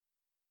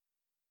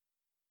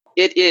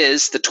It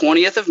is the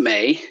 20th of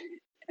May,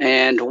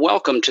 and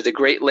welcome to the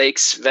Great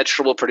Lakes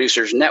Vegetable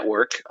Producers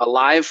Network, a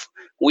live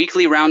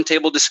weekly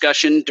roundtable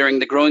discussion during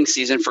the growing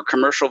season for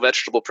commercial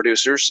vegetable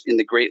producers in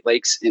the Great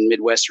Lakes and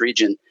Midwest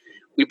region.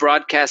 We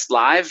broadcast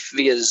live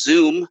via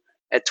Zoom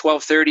at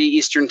 12:30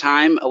 Eastern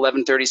Time,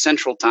 11:30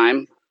 Central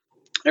Time,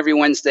 every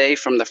Wednesday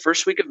from the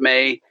first week of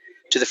May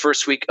to the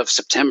first week of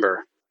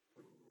September.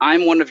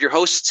 I'm one of your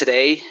hosts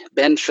today.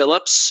 Ben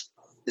Phillips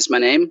is my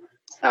name.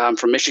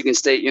 From Michigan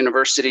State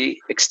University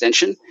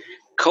Extension.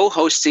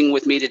 Co-hosting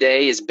with me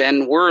today is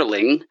Ben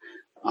Whirling,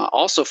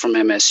 also from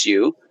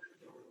MSU.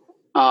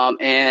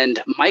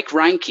 And Mike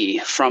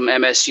Reinke from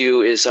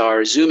MSU is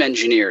our Zoom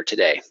engineer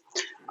today.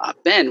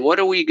 Ben, what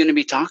are we going to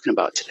be talking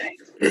about today?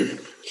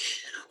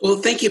 Well,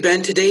 thank you,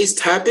 Ben. Today's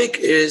topic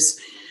is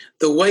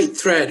the white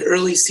thread,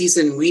 early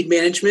season weed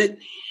management.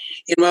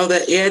 And while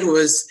that ad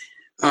was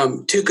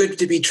too good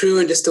to be true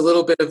and just a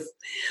little bit of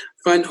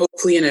fun,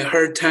 hopefully in a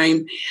hard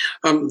time,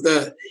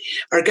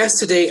 our guests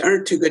today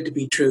aren't too good to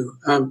be true.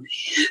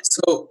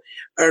 So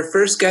our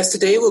first guest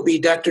today will be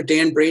Dr.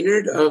 Dan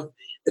Brainard of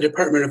the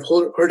Department of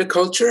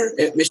Horticulture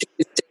at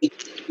Michigan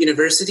State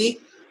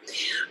University.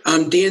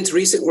 Dan's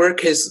recent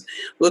work has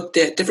looked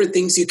at different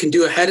things you can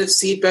do ahead of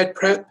seedbed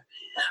prep,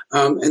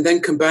 and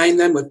then combine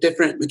them with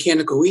different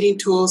mechanical weeding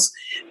tools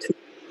to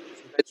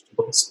make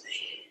vegetables.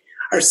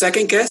 Our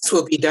second guest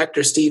will be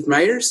Dr. Steve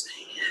Meyers.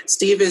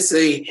 Steve is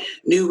a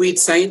new weed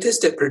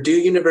scientist at Purdue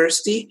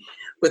University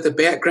with a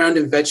background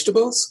in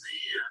vegetables.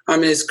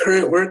 His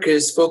current work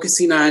is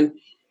focusing on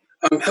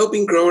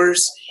helping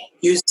growers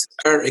use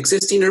our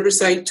existing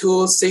herbicide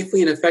tools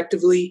safely and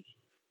effectively,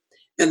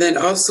 and then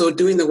also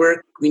doing the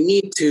work we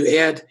need to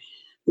add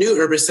new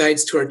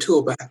herbicides to our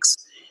toolbox.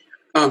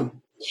 Ben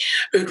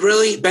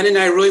and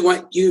I really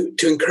want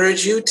to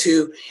encourage you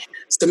to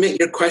submit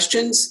your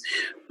questions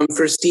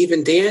for Steve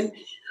and Dan.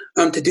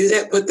 To do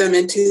that, put them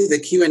into the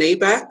Q&A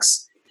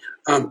box.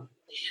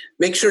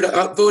 Make sure to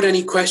upvote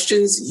any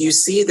questions you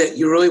see that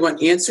you really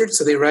want answered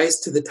so they rise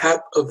to the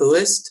top of the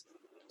list.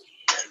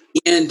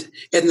 And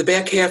in the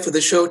back half of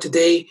the show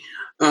today,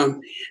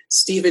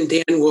 Steve and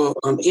Dan will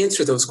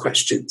answer those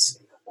questions.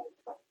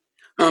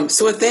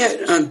 So with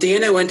that,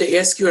 Dan, I wanted to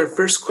ask you our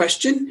first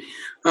question.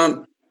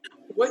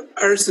 What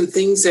are some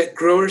things that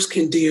growers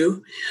can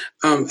do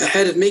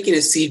ahead of making a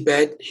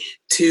seedbed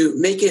to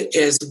make it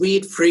as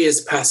weed-free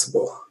as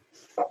possible?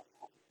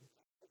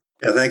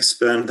 Yeah, thanks,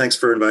 Ben. Thanks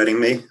for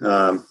inviting me.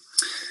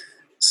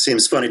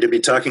 Seems funny to be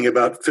talking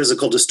about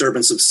physical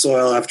disturbance of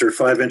soil after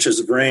 5 inches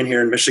of rain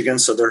here in Michigan,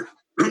 so there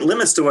are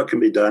limits to what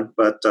can be done.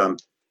 But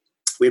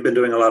we've been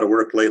doing a lot of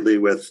work lately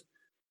with,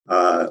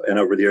 and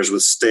over the years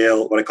with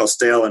what I call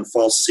stale and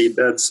false seed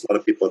beds. A lot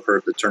of people have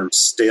heard the term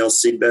stale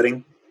seed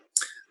bedding.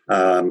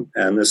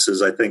 And this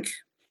is, I think,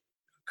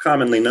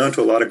 commonly known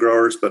to a lot of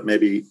growers, but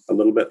maybe a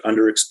little bit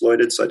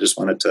underexploited. So I just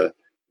wanted to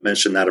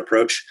mention that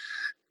approach.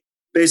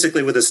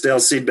 Basically, with a stale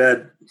seed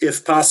bed,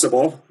 if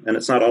possible, and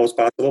it's not always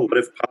possible, but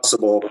if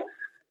possible,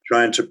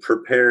 trying to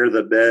prepare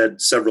the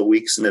bed several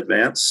weeks in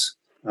advance,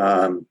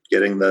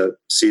 getting the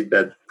seed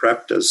bed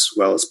prepped as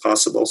well as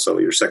possible. So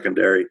your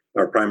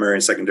primary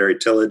and secondary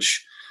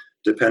tillage,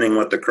 depending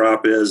what the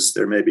crop is,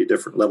 there may be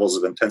different levels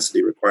of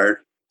intensity required.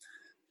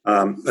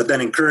 But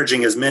then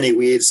encouraging as many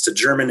weeds to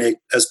germinate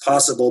as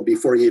possible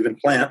before you even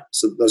plant,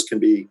 so that those can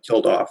be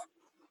killed off.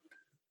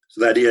 So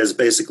the idea is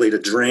basically to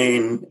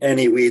drain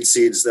any weed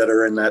seeds that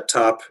are in that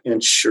top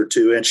inch or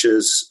 2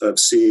 inches of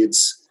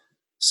seeds,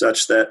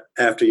 such that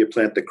after you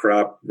plant the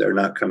crop, they're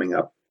not coming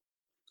up.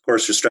 Of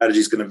course, your strategy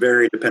is going to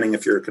vary depending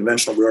if you're a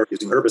conventional grower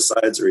using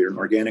herbicides or you're an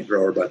organic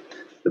grower, but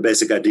the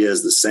basic idea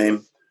is the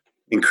same.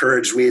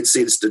 Encourage weed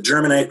seeds to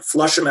germinate,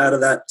 flush them out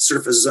of that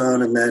surface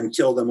zone, and then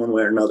kill them one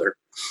way or another.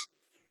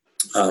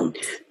 So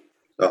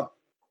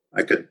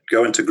I could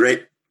go into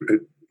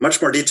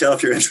much more detail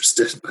if you're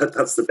interested, but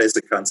that's the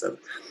basic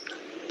concept.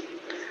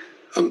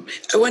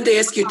 I wanted to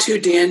ask you too,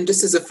 Dan,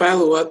 just as a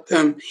follow-up.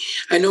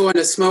 I know on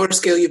a smaller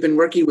scale you've been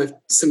working with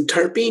some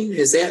tarping.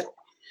 Has that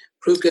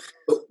proved it?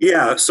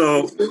 Yeah,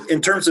 so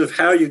in terms of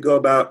how you go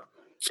about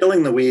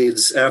killing the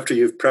weeds after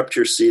you've prepped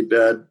your seed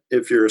bed,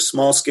 if you're a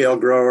small-scale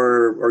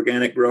grower,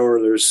 organic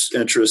grower, there's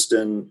increased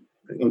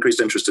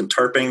interest in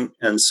tarping.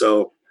 And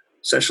so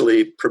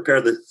essentially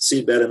prepare the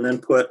seed bed and then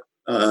put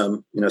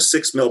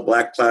 6 mil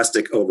black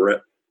plastic over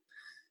it.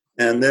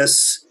 And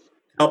this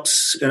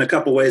helps in a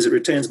couple ways. It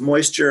retains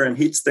moisture and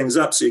heats things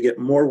up so you get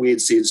more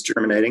weed seeds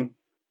germinating.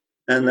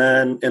 And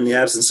then in the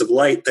absence of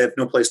light, they have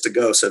no place to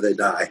go, so they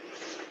die.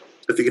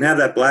 So if you can have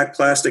that black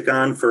plastic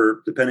on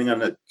for, depending on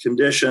the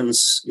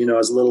conditions,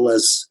 as little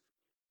as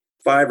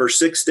 5 or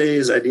 6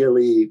 days,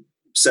 ideally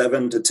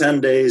 7 to 10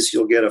 days,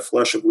 you'll get a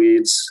flush of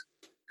weeds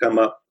come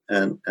up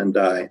and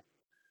die.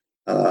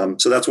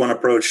 So that's one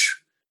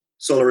approach.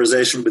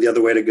 Solarization would be the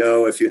other way to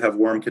go. If you have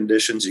warm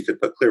conditions, you could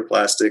put clear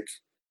plastic,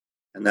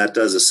 and that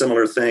does a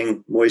similar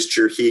thing.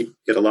 Moisture, heat,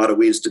 get a lot of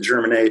weeds to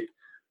germinate.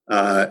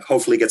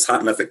 Hopefully it gets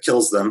hot enough it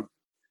kills them.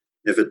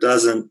 If it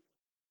doesn't,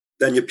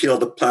 then you peel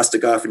the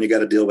plastic off and you got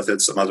to deal with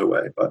it some other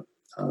way. But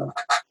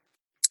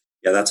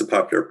that's a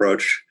popular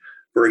approach.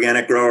 For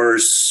organic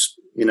growers,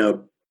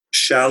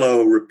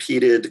 shallow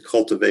repeated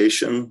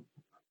cultivation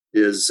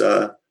is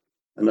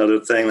another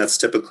thing. That's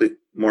typically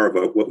more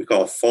of what we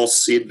call a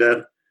false seed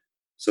bed.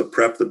 So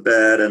prep the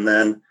bed and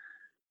then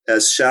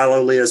as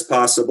shallowly as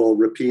possible,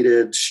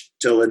 repeated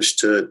tillage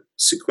to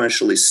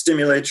sequentially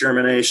stimulate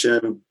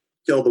germination,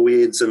 kill the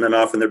weeds, and then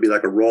often there'd be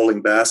like a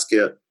rolling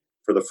basket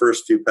for the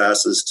first few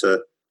passes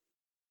to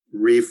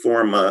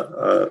reform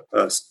a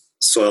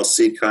soil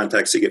seed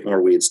contact so you get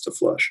more weeds to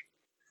flush.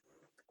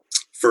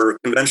 For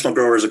conventional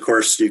growers, of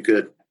course, you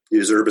could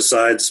use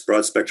herbicides,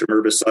 broad spectrum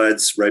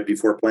herbicides right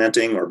before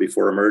planting or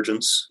before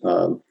emergence.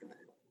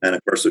 And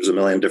of course, there's a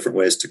million different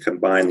ways to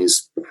combine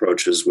these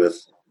approaches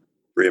with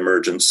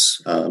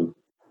pre-emergence.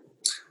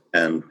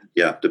 And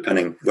yeah,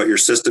 depending what your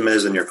system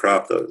is and your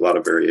crop, a lot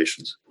of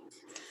variations.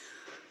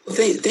 Well,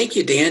 thank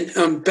you, Dan.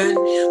 Ben,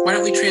 why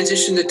don't we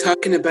transition to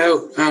talking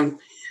about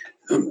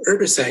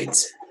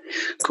herbicides?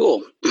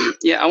 Cool.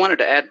 Yeah, I wanted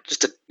to add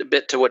just a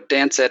bit to what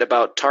Dan said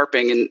about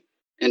tarping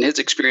and his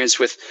experience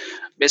with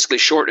basically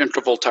short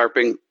interval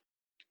tarping.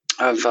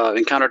 I've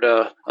encountered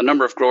a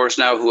number of growers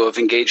now who have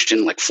engaged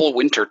in like full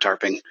winter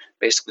tarping,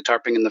 basically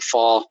tarping in the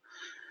fall,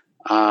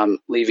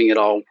 leaving it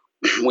all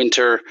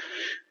winter.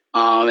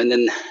 And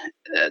then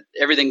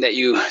everything that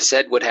you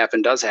said would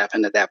happen does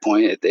happen at that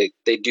point.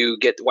 They do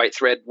get white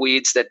thread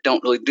weeds that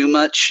don't really do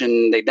much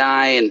and they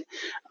die. And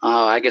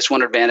I guess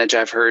one advantage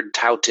I've heard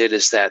touted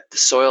is that the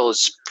soil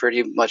is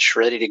pretty much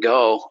ready to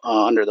go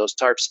under those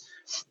tarps,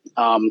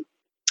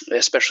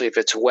 especially if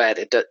it's wet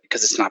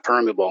because it's not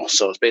permeable.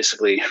 So it's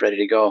basically ready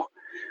to go.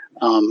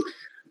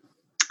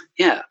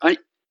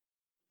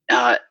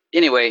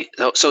 Anyway,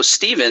 so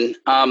Stephen,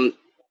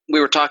 we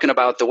were talking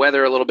about the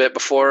weather a little bit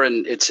before,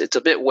 and it's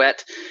a bit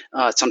wet.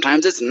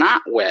 Sometimes it's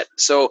not wet.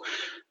 So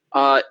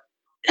how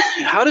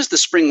does the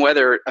spring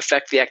weather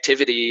affect the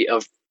activity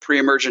of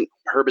pre-emergent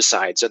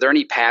herbicides? Are there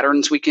any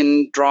patterns we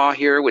can draw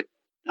here with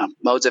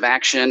modes of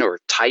action or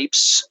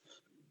types?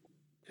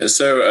 Yeah,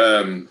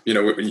 so,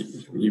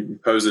 you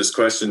posed this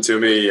question to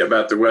me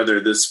about the weather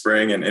this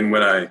spring, and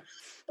when I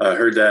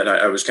heard that,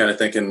 I was kind of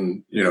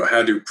thinking,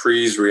 how do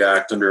pre's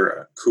react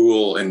under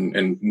cool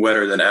and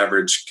wetter than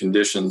average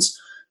conditions?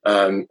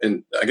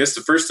 And I guess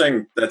the first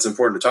thing that's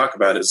important to talk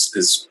about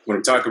is when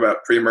we talk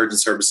about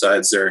pre-emergence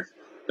herbicides,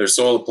 they're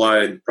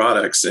soil-applied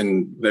products,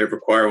 and they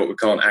require what we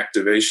call an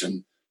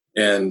activation.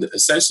 And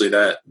essentially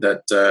that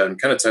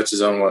kind of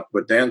touches on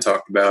what Dan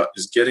talked about,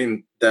 is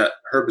getting that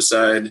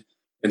herbicide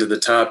into the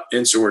top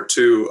inch or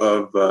two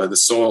of the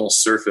soil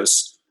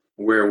surface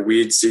where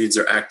weed seeds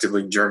are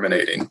actively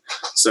germinating.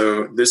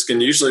 So this can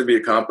usually be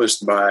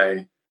accomplished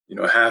by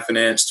half an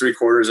inch,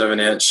 3/4 of an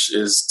inch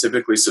is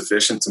typically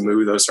sufficient to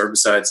move those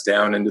herbicides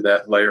down into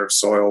that layer of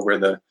soil where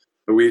the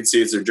weed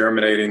seeds are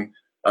germinating.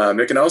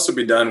 It can also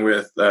be done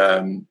with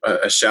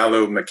a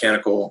shallow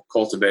mechanical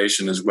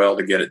cultivation as well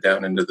to get it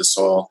down into the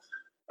soil.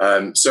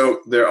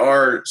 So there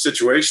are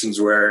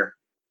situations where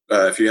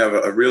if you have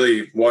a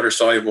really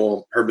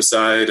water-soluble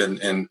herbicide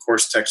and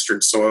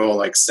coarse-textured soil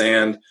like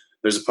sand,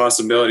 there's a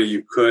possibility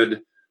you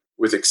could,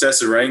 with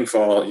excessive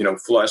rainfall,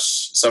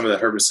 flush some of the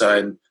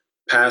herbicide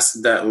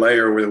past that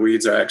layer where the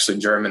weeds are actually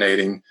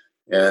germinating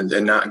and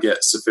not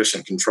get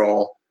sufficient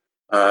control.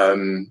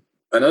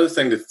 Another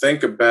thing to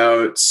think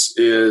about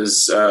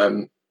is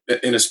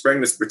in a spring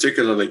that's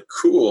particularly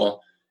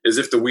cool is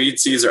if the weed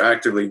seeds are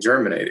actively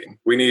germinating.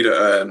 We need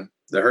the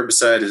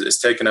herbicide is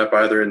taken up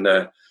either in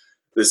the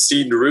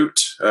seed root,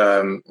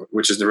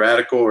 which is the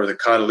radicle, or the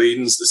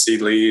cotyledons, the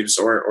seed leaves,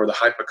 or the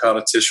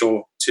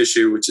hypocotyledonal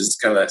tissue, which is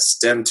kind of that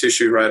stem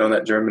tissue right on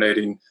that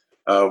germinating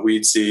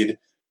weed seed.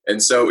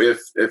 And so if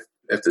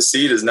the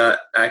seed is not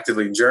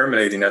actively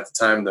germinating at the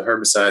time the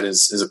herbicide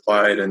is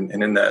applied and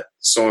in that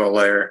soil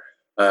layer,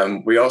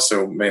 we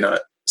also may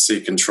not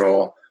see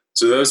control.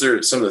 So those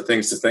are some of the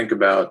things to think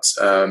about.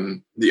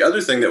 The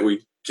other thing that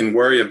we can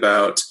worry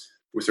about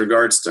with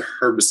regards to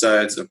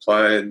herbicides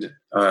applied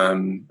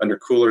under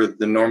cooler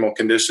than normal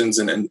conditions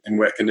and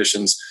wet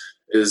conditions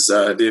is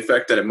the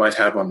effect that it might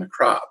have on the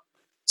crop.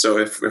 So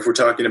if we're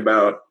talking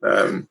about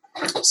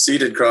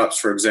seeded crops,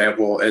 for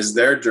example, as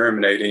they're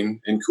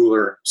germinating in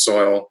cooler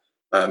soil,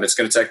 it's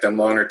going to take them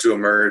longer to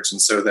emerge.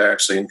 And so they're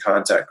actually in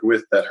contact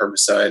with that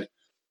herbicide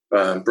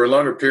for a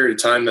longer period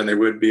of time than they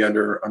would be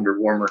under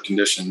warmer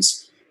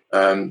conditions.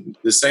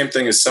 The same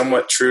thing is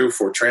somewhat true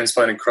for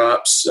transplanted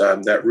crops.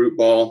 That root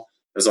ball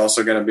is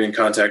also going to be in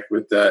contact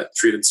with that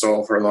treated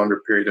soil for a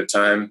longer period of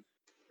time.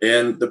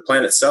 And the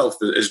plant itself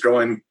is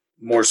growing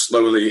more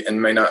slowly and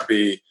may not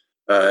be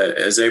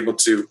as able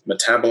to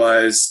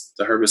metabolize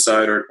the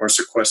herbicide or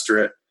sequester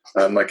it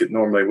like it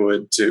normally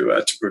would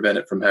to prevent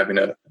it from having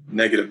a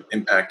negative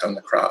impact on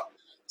the crop.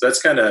 So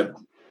that's kind of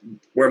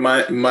where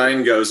my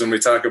mind goes when we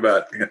talk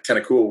about kind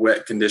of cool,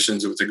 wet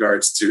conditions with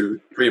regards to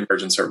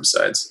pre-emergence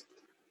herbicides.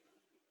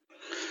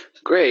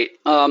 Great.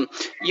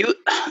 You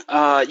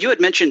had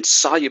mentioned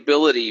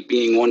solubility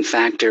being one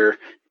factor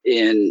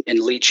in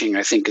leaching,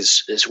 I think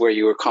is where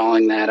you were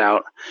calling that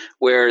out,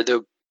 where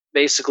the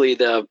basically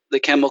the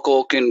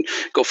chemical can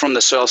go from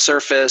the soil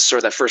surface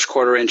or that first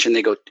quarter inch,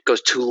 and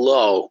goes too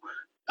low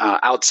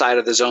outside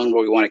of the zone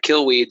where we want to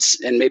kill weeds,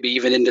 and maybe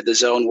even into the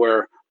zone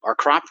where our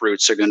crop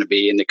roots are going to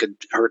be, and it could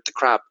hurt the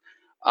crop.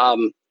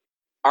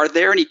 Are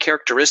there any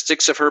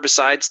characteristics of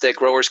herbicides that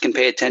growers can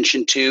pay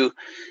attention to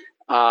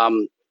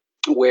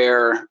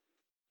where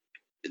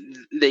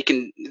they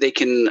can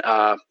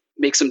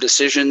make some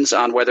decisions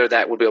on whether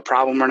that would be a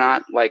problem or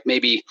not? Like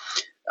maybe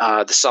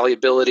the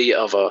solubility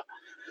of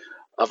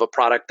a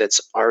product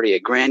that's already a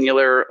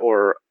granular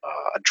or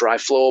a dry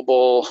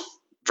flowable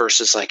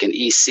versus like an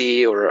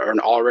EC or an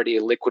already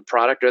a liquid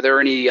product. Are there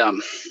any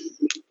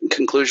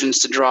conclusions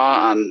to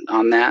draw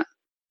on that?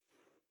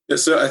 Yeah,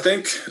 so I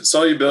think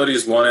solubility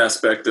is one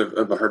aspect of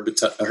a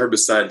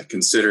herbicide to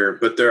consider,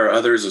 but there are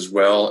others as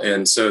well.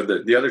 And so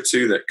the other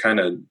two that kind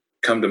of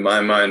come to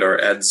my mind are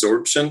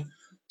adsorption.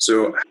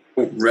 So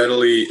how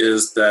readily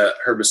is that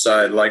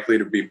herbicide likely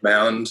to be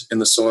bound in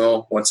the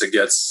soil once it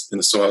gets in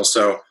the soil?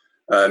 So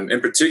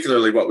in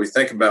particularly what we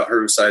think about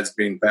herbicides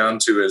being bound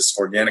to is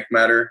organic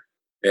matter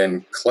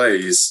and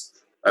clays.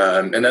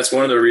 And that's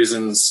one of the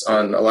reasons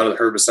on a lot of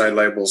the herbicide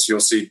labels, you'll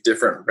see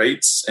different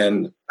rates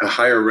and a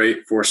higher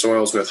rate for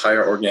soils with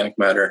higher organic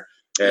matter.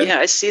 And, yeah,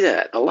 I see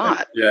that a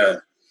lot. Yeah.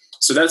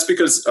 So that's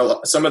because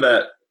some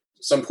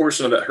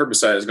portion of that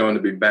herbicide is going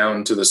to be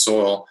bound to the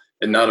soil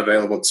and not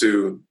available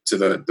to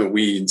the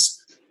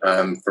weeds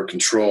for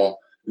control.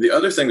 The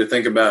other thing to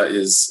think about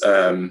is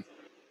actually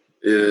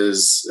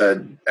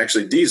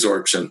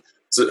desorption.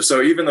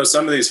 So even though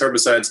some of these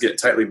herbicides get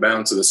tightly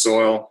bound to the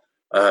soil,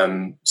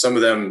 some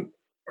of them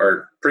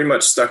are pretty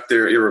much stuck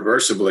there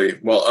irreversibly,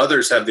 while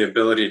others have the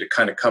ability to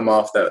kind of come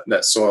off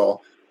that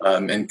soil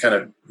and kind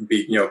of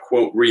be,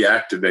 quote,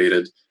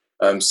 reactivated.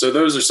 So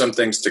those are some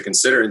things to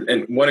consider.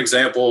 And one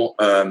example,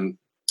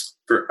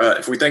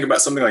 if we think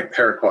about something like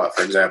paraquat,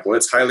 for example,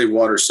 it's highly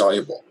water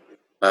soluble,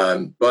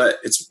 but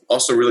it's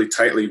also really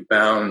tightly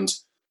bound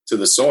to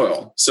the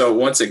soil. So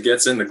once it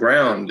gets in the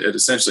ground, it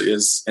essentially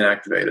is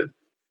inactivated.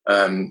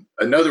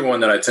 Another one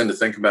that I tend to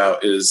think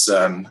about is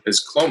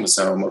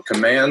chromosome or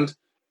command.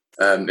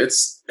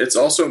 It's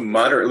also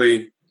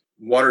moderately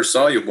water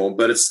soluble,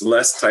 but it's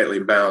less tightly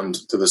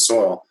bound to the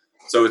soil.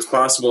 So it's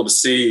possible to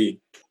see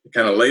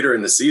kind of later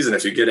in the season,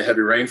 if you get a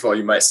heavy rainfall,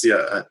 you might see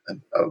a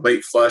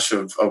late flush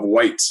of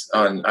white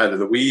on either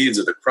the weeds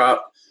or the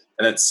crop.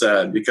 And it's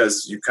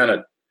because you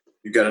got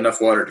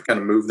enough water to kind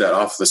of move that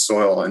off the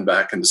soil and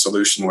back into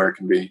solution where it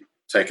can be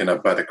taken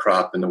up by the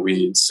crop and the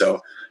weeds.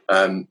 So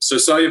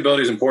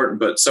solubility is important,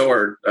 but so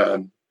are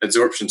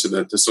adsorption to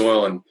the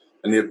soil and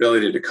the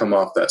ability to come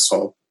off that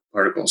soil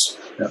particles.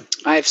 Yeah.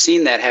 I've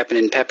seen that happen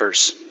in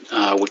peppers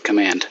with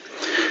command.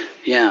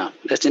 Yeah,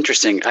 that's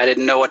interesting. I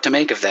didn't know what to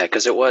make of that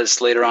because it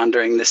was later on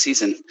during the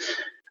season.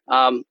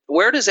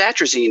 Where does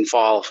atrazine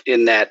fall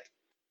in that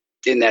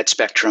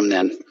spectrum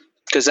then?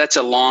 Because that's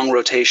a long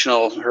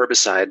rotational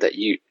herbicide that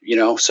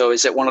so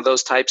is it one of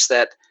those types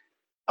that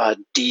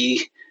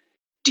desorb?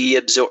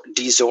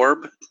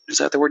 Is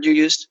that the word you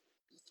used?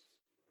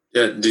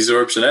 Yeah,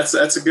 desorption.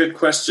 That's a good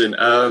question.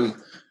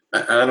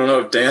 I don't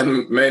know if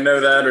Dan may know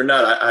that or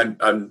not.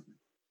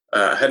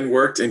 I hadn't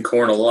worked in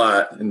corn a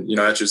lot, and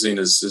atrazine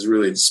is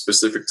really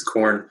specific to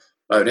corn.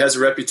 It has a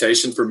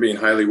reputation for being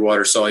highly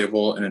water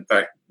soluble, and in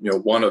fact,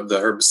 one of the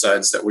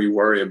herbicides that we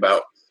worry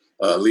about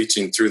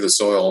leaching through the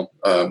soil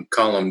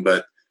column.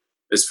 But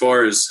as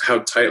far as how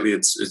tightly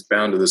it's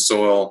bound to the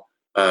soil,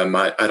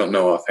 I don't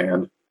know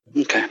offhand.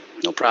 Okay,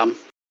 no problem.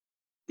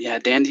 Yeah,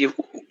 Dan,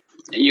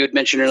 you had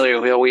mentioned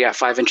earlier, we got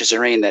 5 inches of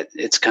rain, that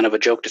it's kind of a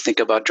joke to think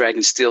about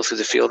dragging steel through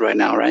the field right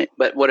now, right?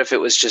 But what if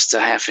it was just a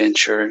half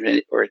inch or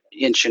an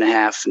inch and a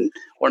half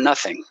or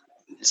nothing?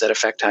 Does that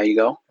affect how you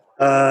go?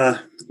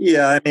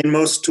 Yeah,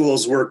 most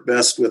tools work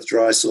best with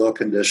dry soil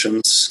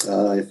conditions.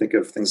 I think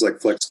of things like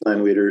flex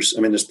line weeders.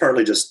 There's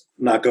partly just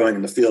not going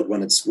in the field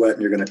when it's wet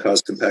and you're going to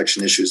cause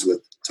compaction issues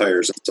with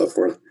tires and so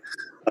forth.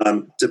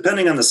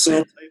 Depending on the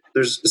soil type,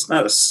 it's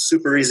not a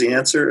super easy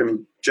answer.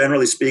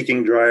 Generally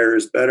speaking, drier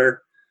is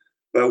better.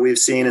 But we've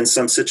seen in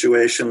some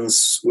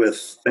situations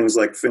with things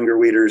like finger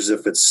weeders,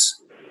 if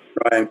it's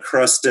dry and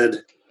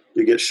crusted,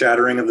 you get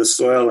shattering of the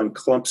soil and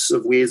clumps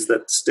of weeds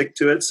that stick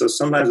to it. So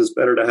sometimes it's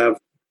better to have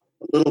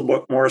a little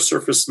bit more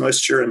surface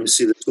moisture, and you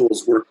see the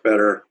tools work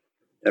better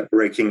at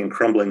breaking and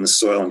crumbling the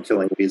soil and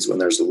killing weeds when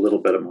there's a little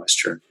bit of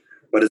moisture.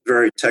 But it's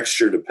very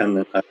texture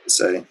dependent, I would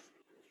say.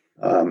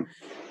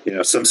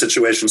 Some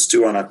situations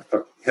too on a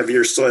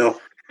heavier soil.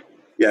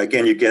 Yeah,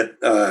 again, you get...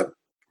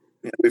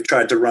 we've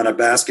tried to run a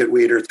basket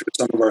weeder through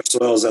some of our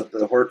soils at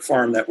the Hort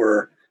farm that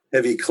were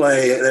heavy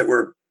clay, that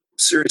were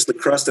seriously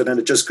crusted, and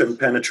it just couldn't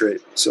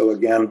penetrate. So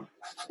again,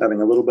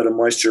 having a little bit of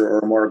moisture or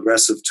a more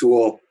aggressive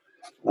tool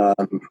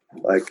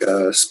like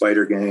a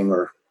spider gang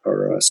or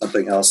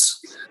something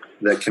else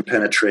that can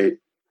penetrate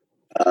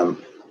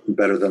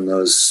better than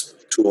those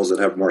tools that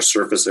have more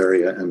surface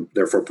area and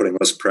therefore putting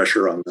less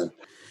pressure on them.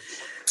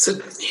 So,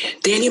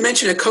 Dan, you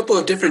mentioned a couple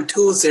of different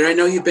tools there. I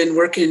know you've been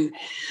working,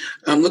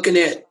 looking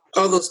at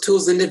all those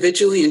tools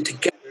individually and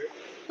together.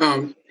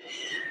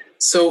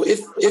 So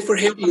if we're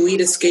having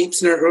weed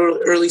escapes in our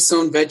early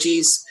sown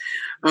veggies,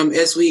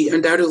 as we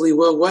undoubtedly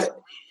will,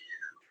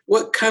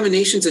 what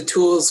combinations of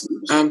tools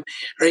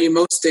are you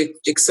most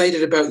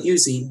excited about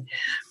using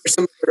for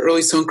some of the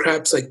early sown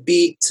crops like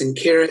beets and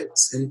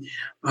carrots and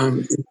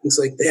things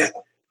like that?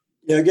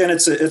 Yeah, again,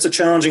 it's a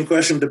challenging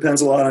question.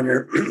 Depends a lot on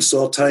your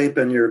soil type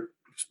and your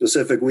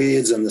specific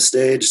weeds and the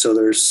stage. So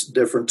there's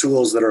different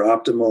tools that are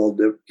optimal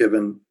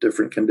given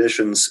different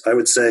conditions. I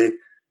would say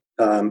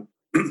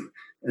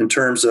in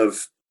terms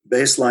of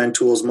baseline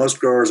tools, most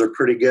growers are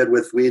pretty good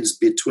with weeds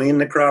between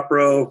the crop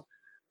row,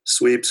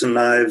 sweeps and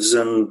knives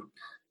and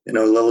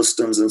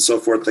lilistons and so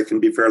forth that can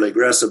be fairly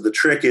aggressive. The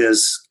trick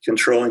is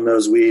controlling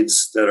those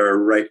weeds that are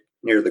right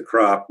near the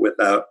crop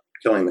without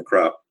killing the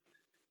crop.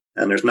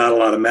 And there's not a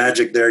lot of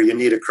magic there. You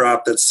need a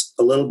crop that's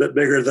a little bit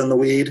bigger than the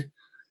weed.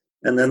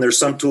 And then there's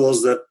some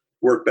tools that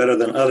work better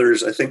than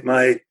others. I think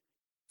my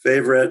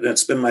favorite, and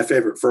it's been my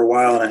favorite for a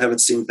while, and I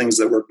haven't seen things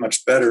that work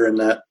much better in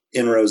that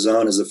in-row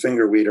zone, is a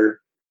finger weeder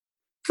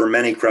for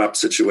many crop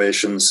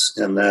situations,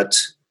 and that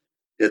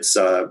it's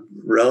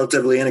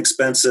relatively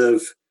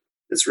inexpensive.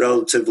 It's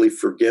relatively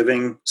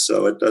forgiving,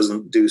 so it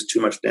doesn't do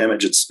too much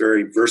damage. It's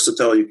very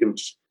versatile. You can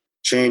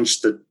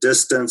change the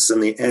distance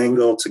and the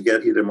angle to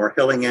get either more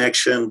hilling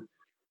action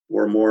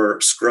or more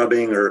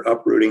scrubbing or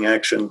uprooting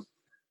action.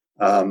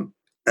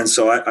 And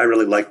so I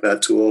really like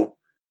that tool.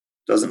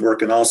 Doesn't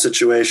work in all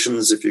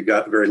situations. If you've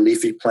got a very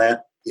leafy plant,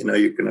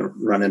 you're going to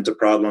run into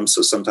problems.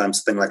 So sometimes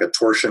a thing like a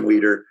torsion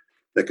weeder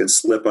that can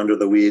slip under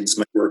the weeds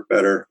might work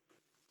better.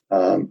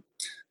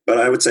 But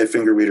I would say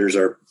finger weeders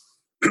are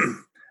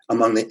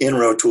among the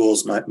in-row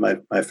tools, my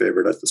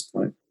favorite at this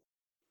point.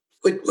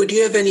 Would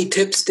you have any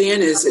tips,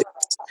 Dan, as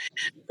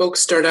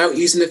folks start out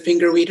using the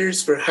finger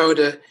weeders for how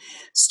to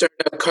start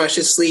out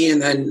cautiously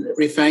and then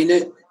refine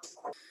it?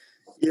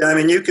 Yeah,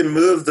 you can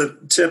move the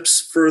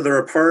tips further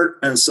apart.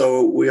 And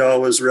so we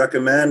always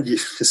recommend you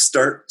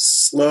start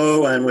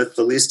slow and with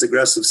the least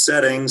aggressive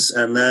settings,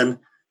 and then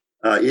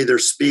either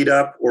speed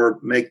up or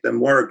make them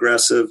more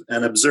aggressive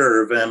and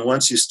observe. And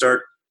once you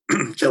start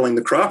killing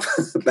the crop,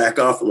 back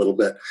off a little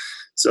bit.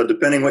 So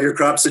depending what your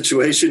crop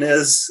situation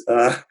is,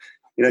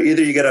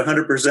 either you get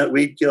 100%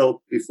 weed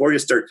kill before you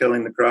start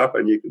killing the crop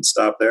and you can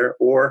stop there,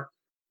 or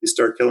you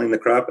start killing the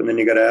crop and then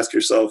you got to ask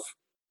yourself,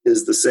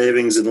 is the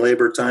savings in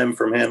labor time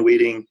from hand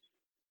weeding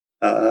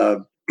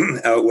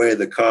outweigh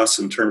the costs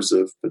in terms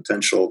of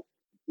potential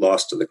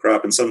loss to the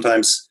crop? And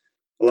sometimes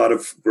a lot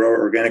of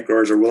organic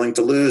growers are willing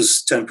to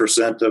lose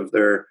 10% of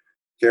their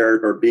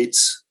carrot or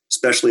beets,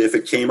 especially if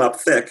it came up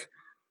thick.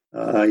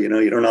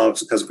 You don't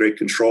always have great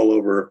control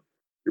over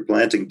your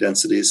planting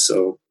densities.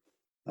 So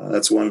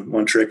that's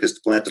one trick, is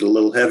to plant it a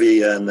little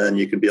heavy, and then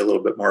you can be a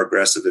little bit more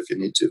aggressive if you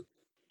need to.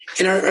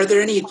 And are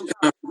there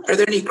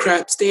any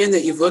crops, Dan,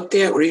 that you've looked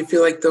at where you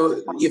feel like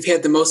you've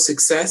had the most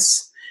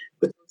success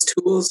with those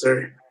tools?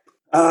 Or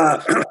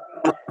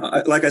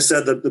like I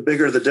said, the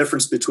bigger the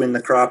difference between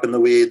the crop and the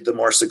weed, the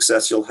more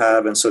success you'll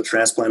have. And so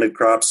transplanted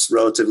crops,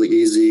 relatively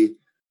easy.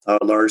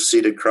 Large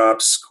seeded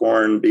crops,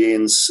 corn,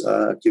 beans,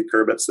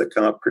 cucurbits that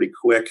come up pretty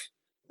quick.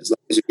 As long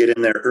as you get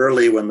in there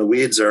early when the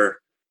weeds are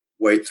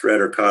white thread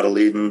or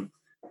cotyledon,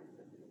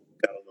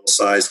 got a little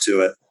size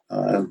to it,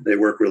 they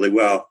work really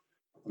well.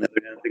 On the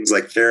other hand, things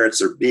like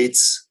carrots or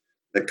beets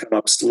that come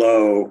up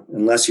slow,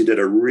 unless you did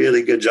a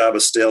really good job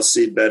of stale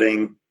seed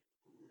bedding,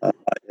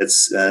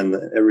 and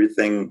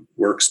everything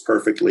works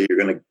perfectly, you're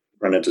going to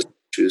run into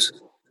issues.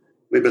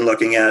 We've been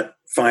looking at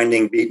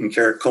finding beet and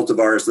carrot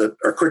cultivars that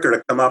are quicker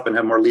to come up and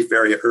have more leaf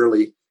area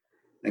early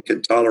and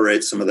can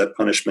tolerate some of that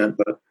punishment.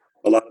 But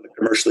a lot of the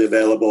commercially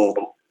available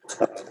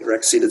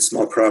direct seeded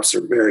small crops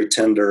are very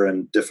tender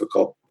and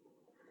difficult.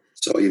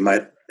 So you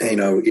might,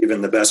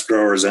 even the best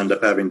growers end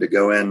up having to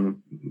go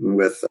in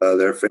with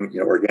their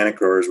organic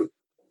growers with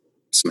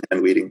some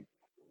hand weeding.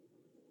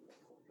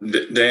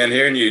 Dan,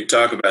 hearing you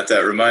talk about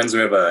that reminds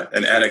me of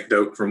an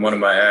anecdote from one of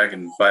my ag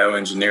and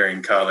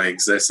bioengineering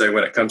colleagues. They say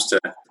when it comes to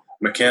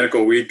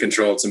mechanical weed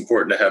control, it's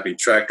important to have a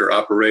tractor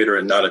operator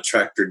and not a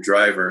tractor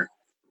driver,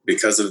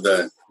 because of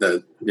the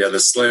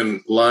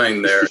slim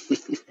line there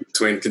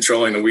between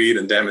controlling the weed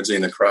and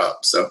damaging the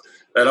crop. So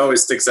that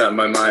always sticks out in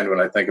my mind when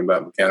I think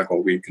about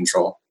mechanical weed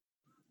control.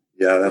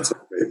 Yeah, that's a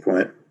great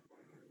point.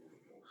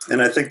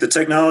 And I think the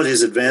technology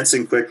is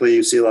advancing quickly.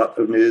 You see a lot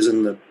of news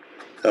in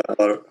a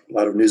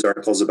lot of news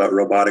articles about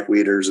robotic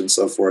weeders and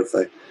so forth.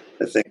 I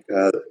think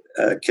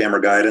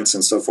camera guidance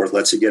and so forth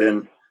lets you get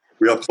in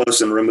real close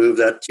and remove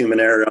that human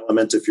error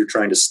element if you're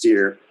trying to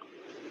steer.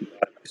 You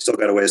still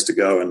got a ways to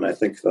go, and I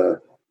think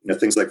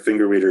things like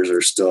finger weeders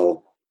are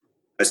still.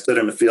 I stood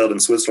in a field in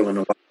Switzerland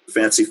and watched a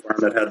fancy farm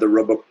that had the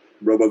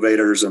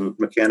robovators and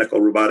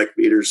mechanical robotic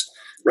weeders.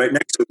 Right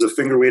next to it was a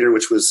finger weeder,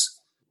 which was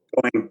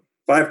going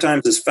 5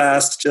 times as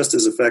fast, just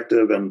as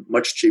effective, and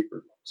much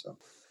cheaper. So,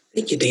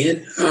 thank you,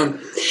 Dan.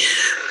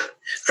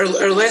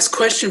 Our last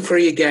question for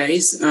you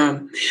guys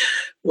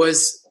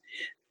was,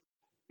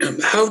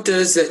 how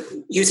does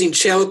using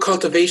shallow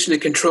cultivation to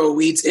control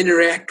weeds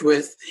interact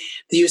with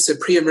the use of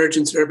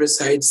pre-emergence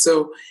herbicides?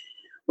 So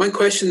One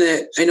question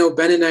that I know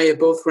Ben and I have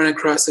both run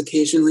across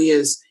occasionally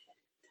is,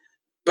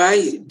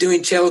 by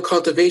doing shallow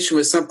cultivation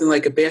with something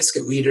like a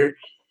basket weeder,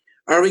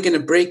 are we going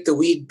to break the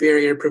weed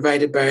barrier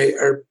provided by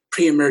our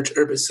pre-emerge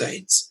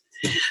herbicides?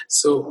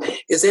 So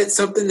is that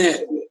something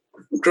that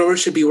growers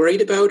should be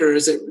worried about, or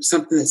is it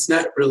something that's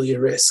not really a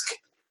risk?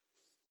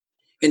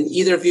 And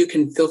either of you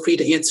can feel free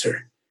to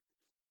answer.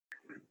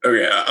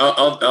 Okay,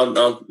 I'll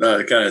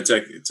kind of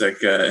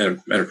take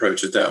an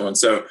approach at that one.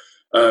 So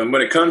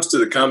when it comes to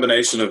the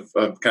combination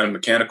of kind of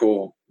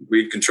mechanical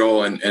weed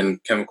control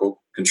and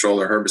chemical control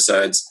or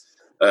herbicides,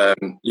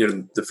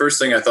 the first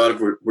thing I thought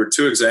of were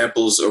two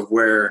examples of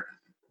where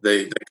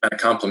they kind of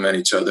complement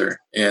each other.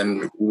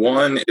 And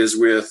one is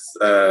with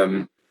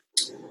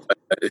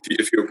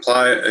if you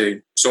apply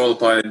a soil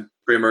applied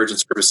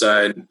pre-emergence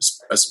herbicide,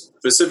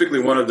 specifically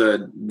one of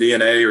the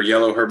DNA or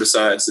yellow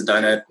herbicides,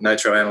 the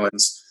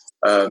dinitroanilins,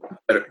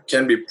 that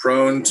can be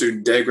prone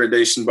to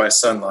degradation by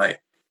sunlight.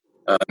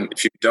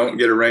 If you don't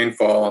get a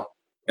rainfall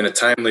in a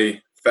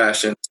timely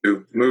fashion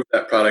to move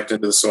that product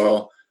into the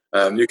soil,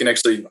 you can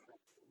actually,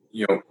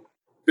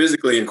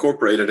 physically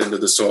incorporate it into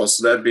the soil.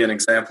 So that'd be an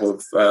example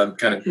of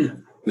kind of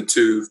the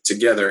two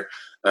together,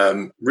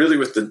 really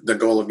with the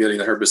goal of getting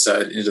the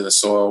herbicide into the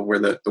soil where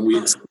the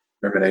weeds are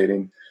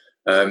germinating.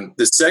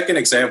 The second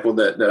example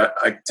that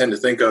I tend to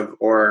think of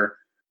are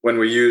when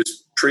we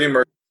use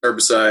pre-emergent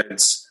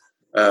herbicides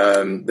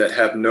that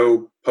have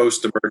no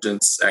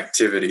post-emergence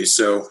activity.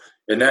 So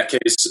in that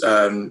case,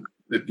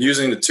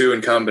 using the two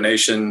in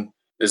combination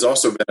is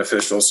also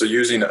beneficial. So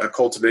using a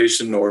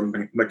cultivation or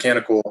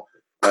mechanical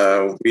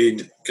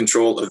weed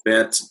control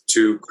event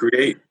to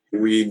create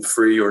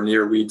weed-free or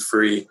near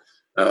weed-free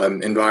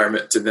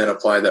environment to then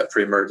apply that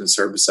pre-emergence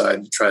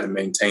herbicide to try to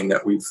maintain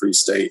that weed-free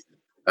state,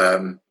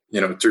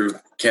 through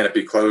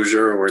canopy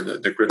closure or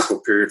the critical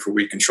period for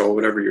weed control,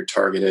 whatever your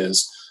target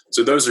is.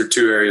 So those are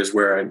two areas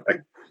where I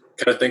kind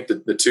of think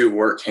that the two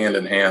work hand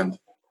in hand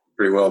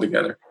pretty well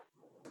together.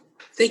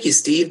 Thank you,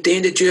 Steve.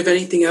 Dan, did you have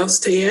anything else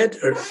to add?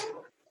 Or?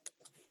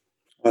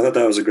 I thought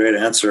that was a great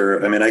answer.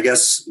 I mean, I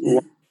guess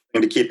one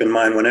thing to keep in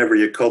mind whenever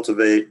you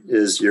cultivate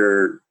is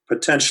you're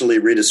potentially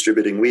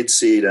redistributing weed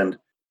seed and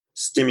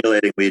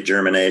stimulating weed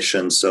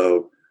germination.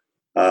 So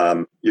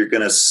you're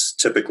going to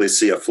typically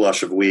see a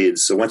flush of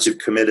weeds. So once you've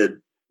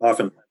committed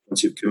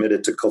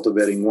to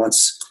cultivating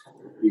once,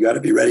 you got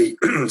to be ready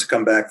to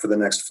come back for the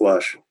next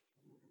flush.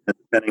 And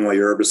depending what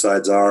your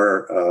herbicides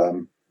are,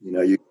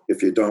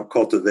 if you don't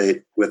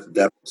cultivate with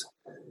depth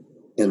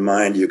in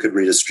mind, you could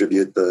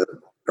redistribute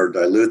or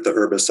dilute the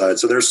herbicide.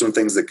 So there's some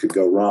things that could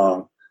go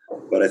wrong.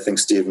 But I think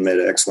Stephen made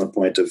an excellent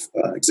point of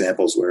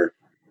examples where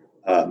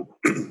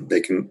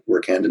they can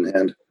work hand in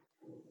hand.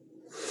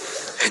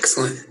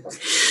 Excellent.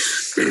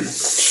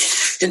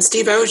 And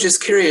Steve, I was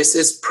just curious,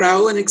 is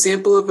Prowl an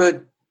example of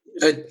a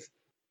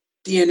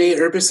DNA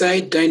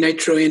herbicide,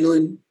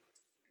 dinitroanilin?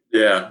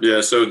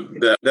 Yeah. So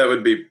that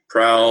would be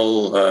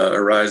Prowl,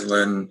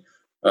 Arizelin,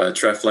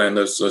 Treflan,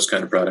 those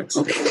kind of products.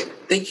 Okay,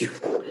 thank you.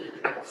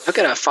 I've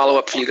got a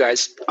follow-up for you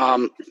guys.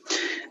 I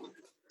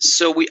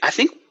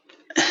think,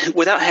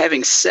 without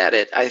having said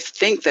it, I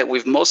think that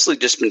we've mostly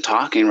just been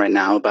talking right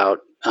now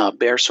about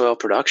bare soil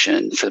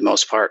production for the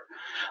most part.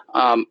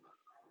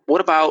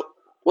 What about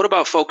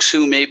folks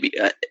who may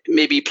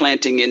be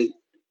planting in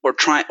or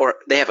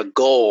they have a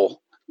goal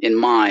in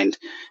mind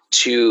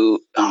to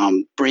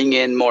bring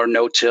in more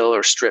no-till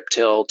or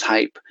strip-till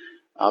type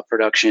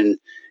production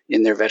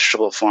in their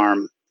vegetable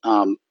farm?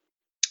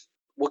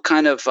 What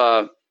kind of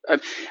I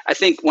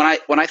think when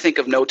I think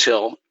of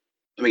no-till,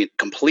 I mean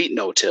complete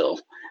no-till,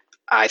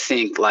 I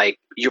think like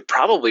you're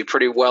probably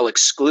pretty well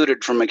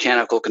excluded from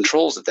mechanical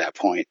controls at that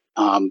point,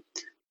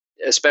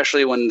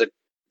 especially when the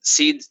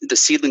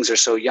seedlings are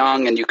so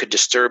young, and you could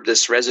disturb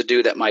this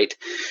residue that might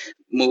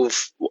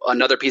move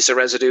another piece of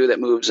residue that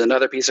moves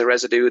another piece of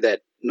residue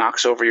that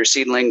knocks over your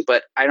seedling.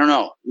 But I don't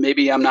know,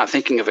 maybe I'm not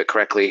thinking of it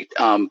correctly.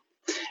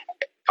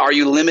 Are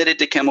you limited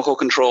to chemical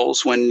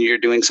controls when you're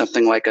doing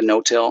something like a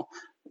no-till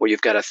where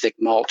you've got a thick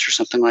mulch or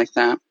something like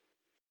that?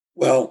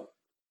 Well,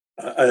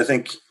 I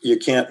think you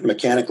can't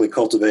mechanically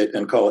cultivate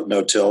and call it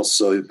no-till,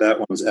 so that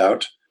one's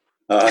out.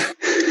 You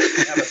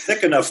have a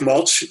thick enough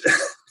mulch.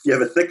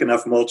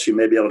 You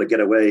may be able to get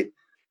away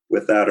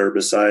without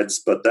herbicides,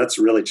 but that's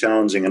really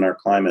challenging in our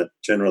climate,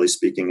 generally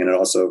speaking, and it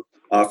also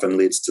often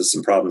leads to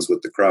some problems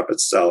with the crop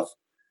itself.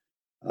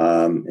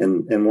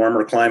 In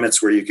warmer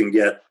climates where you can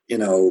get,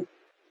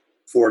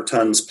 4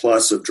 tons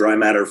plus of dry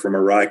matter from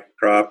a rye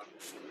crop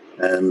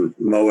and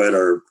mow it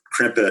or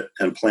crimp it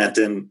and plant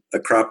in a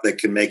crop that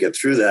can make it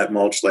through that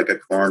mulch, like a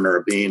corn or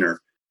a bean,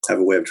 or have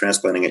a way of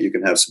transplanting it, you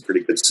can have some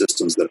pretty good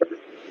systems that are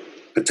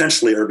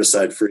potentially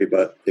herbicide free,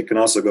 but it can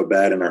also go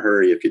bad in a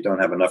hurry if you don't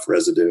have enough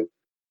residue.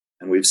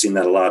 And we've seen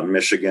that a lot in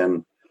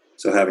Michigan.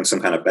 So having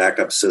some kind of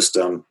backup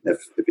system,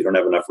 if you don't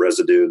have enough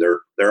residue,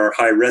 there are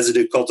high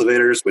residue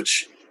cultivators,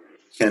 which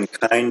can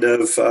kind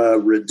of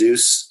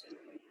reduce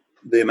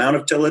the amount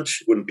of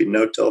tillage. It wouldn't be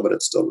no-till, but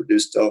it's still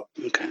reduced till.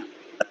 Okay.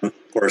 And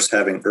of course,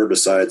 having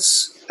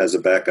herbicides as a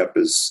backup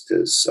is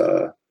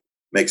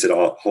makes it a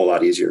whole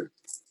lot easier.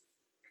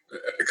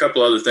 a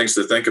couple other things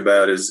to think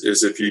about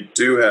is if you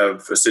do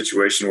have a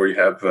situation where you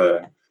have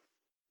a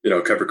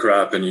cover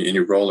crop and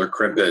you roll or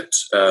crimp it,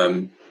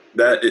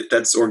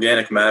 that's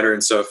organic matter,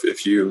 and so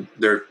if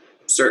there are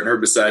certain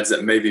herbicides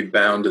that may be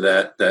bound to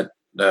that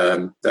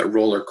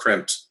roll or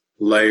crimped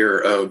layer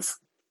of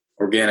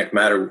organic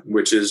matter,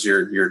 which is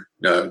your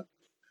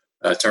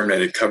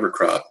terminated cover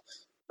crop.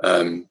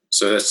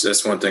 So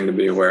that's one thing to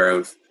be aware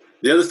of.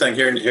 The other thing,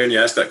 hearing you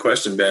ask that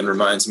question, Ben,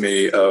 reminds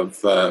me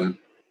of a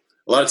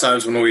lot of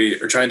times when we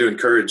are trying to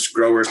encourage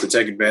growers to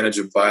take advantage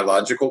of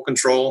biological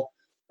control,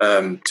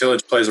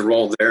 tillage plays a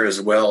role there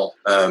as well.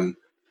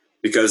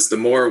 Because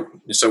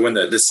when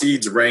the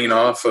seeds rain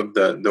off of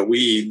the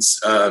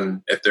weeds,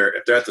 if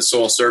they're at the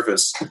soil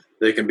surface,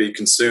 they can be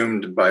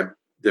consumed by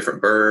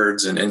different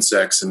birds and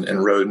insects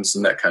and rodents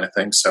and that kind of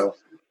thing. So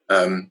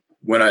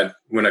when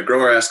a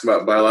grower asks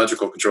about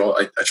biological control,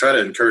 I try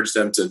to encourage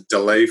them to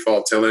delay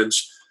fall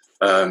tillage,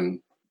 counter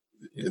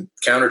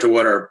to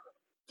what our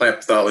plant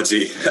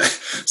pathology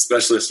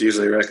specialists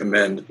usually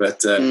recommend.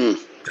 But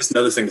just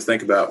another thing to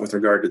think about with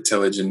regard to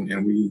tillage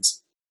and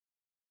weeds.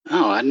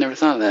 Oh, I'd never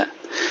thought of that.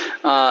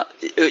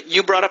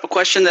 You brought up a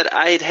question that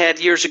I had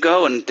years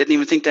ago and didn't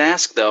even think to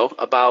ask, though,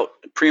 about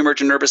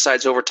pre-emergent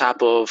herbicides over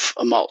top of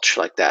a mulch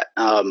like that.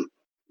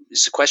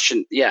 It's a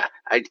question. Yeah,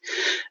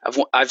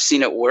 I've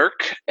seen it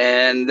work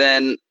and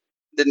then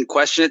didn't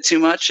question it too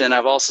much, and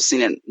I've also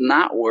seen it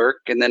not work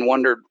and then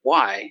wondered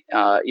why,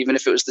 even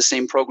if it was the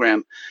same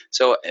program.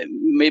 So it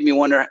made me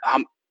wonder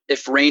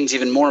if rain's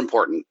even more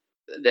important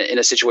in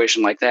a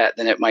situation like that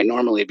than it might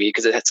normally be,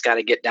 because it's got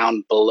to get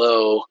down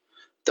below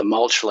the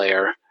mulch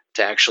layer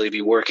to actually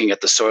be working at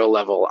the soil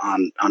level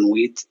on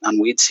weed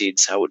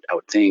seeds. I would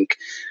think.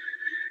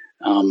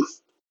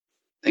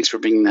 Thanks for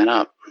bringing that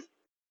up.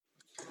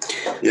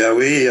 Yeah,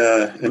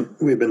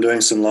 we've been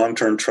doing some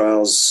long-term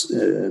trials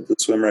at the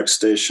Swimrex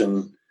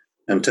station,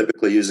 and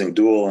typically using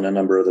dual in a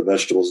number of the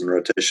vegetables in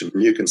rotation.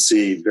 And you can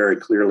see very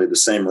clearly the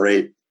same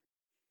rate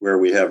where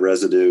we have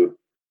residue,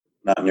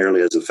 not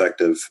nearly as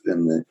effective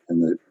in the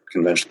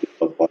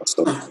conventional plots.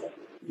 So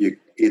you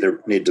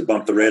either need to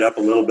bump the rate up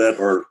a little bit,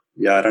 or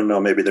I don't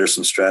know, maybe there's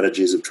some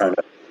strategies of trying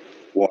to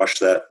wash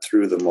that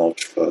through the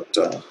mulch, but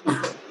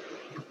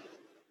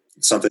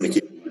it's something to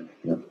keep in mind.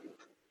 Yeah.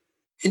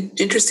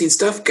 Interesting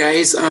stuff,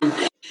 guys.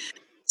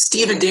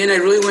 Steve and Dan, I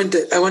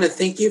want to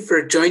thank you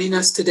for joining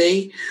us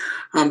today.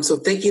 So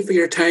thank you for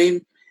your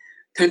time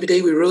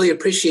today. We really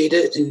appreciate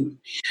it. And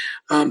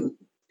we're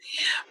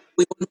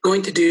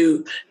going to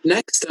do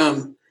next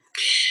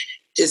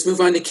is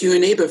move on to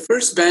Q&A. But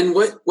first, Ben,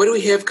 what do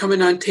we have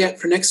coming on tap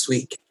for next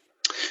week?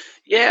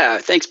 Yeah,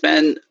 thanks,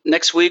 Ben.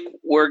 Next week,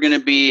 we're going to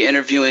be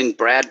interviewing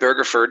Brad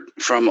Bergerford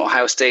from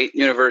Ohio State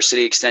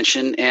University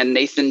Extension and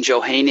Nathan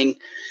Johanning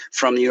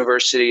from the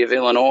University of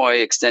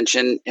Illinois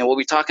Extension. And we'll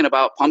be talking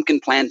about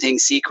pumpkin planting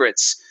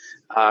secrets,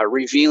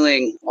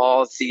 revealing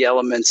all of the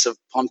elements of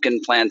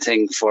pumpkin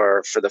planting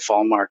for the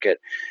fall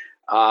market.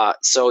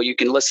 So you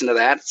can listen to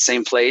that,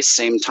 same place,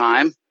 same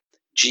time,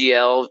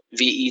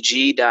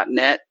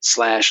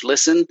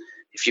 glveg.net/listen.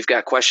 If you've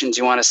got questions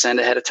you want to send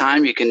ahead of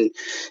time, you can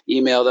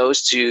email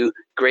those to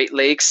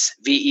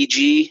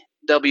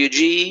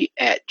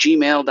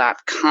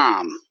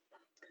greatlakesvegwg@gmail.com.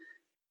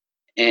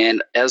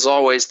 And as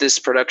always, this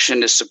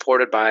production is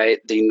supported by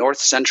the North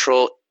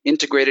Central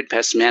Integrated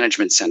Pest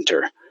Management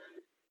Center.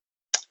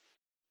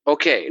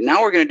 Okay,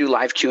 now we're going to do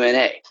live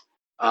Q&A.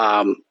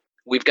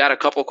 We've got a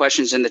couple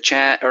questions in the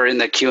chat or in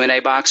the Q&A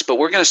box, but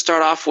we're going to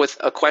start off with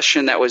a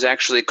question that was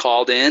actually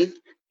called in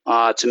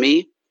to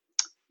me.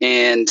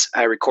 And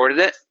I recorded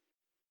it,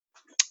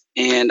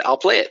 and I'll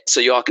play it so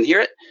you all can hear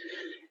it.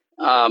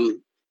 And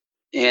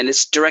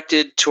it's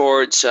directed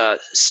towards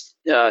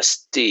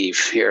Steve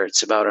here.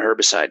 It's about a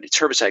herbicide.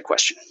 It's a herbicide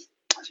question.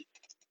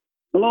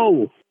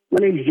 Hello, my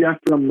name is Jeff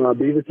from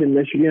Beaverton,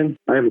 Michigan.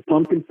 I have a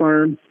pumpkin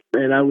farm,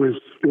 and I was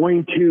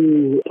going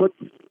to put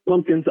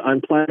pumpkins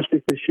on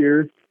plastic this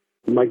year.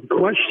 My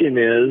question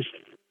is,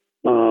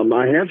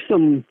 I have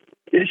some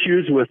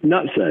issues with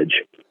nutsedge.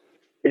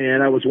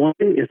 And I was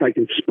wondering if I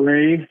can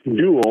spray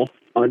dual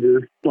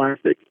under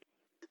plastic.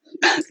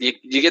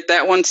 You get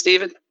that one,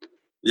 Stephen?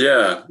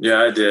 Yeah,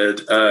 I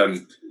did.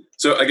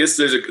 So I guess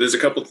there's a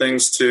couple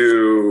things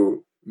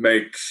to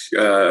make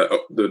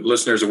the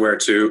listeners aware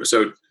too.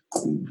 So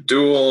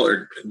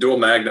dual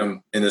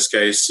magnum in this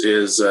case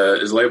is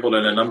labeled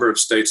in a number of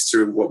states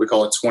through what we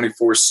call a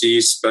 24C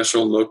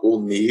special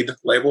local need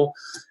label,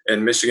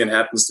 and Michigan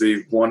happens to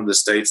be one of the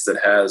states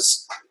that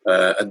has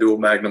a dual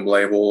magnum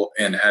label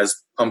and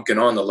has pumpkin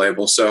on the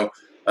label. So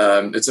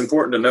it's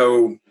important to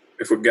know,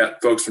 if we've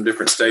got folks from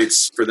different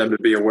states, for them to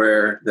be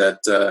aware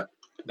that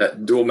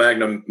that dual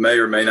magnum may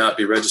or may not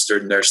be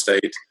registered in their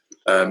state,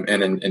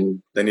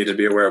 and they need to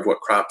be aware of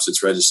what crops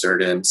it's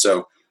registered in.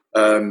 So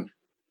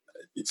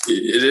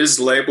it is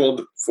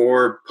labeled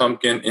for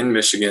pumpkin in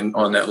Michigan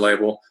on that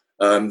label.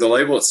 The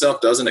label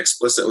itself doesn't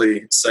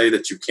explicitly say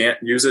that you can't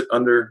use it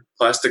under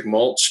plastic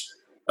mulch,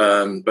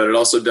 but it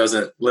also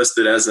doesn't list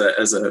it as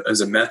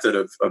a method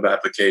of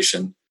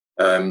application.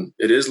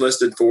 It is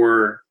listed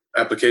for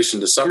application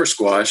to summer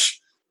squash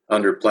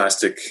under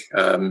plastic,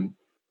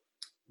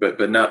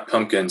 but not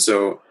pumpkin.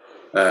 So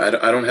I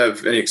don't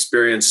have any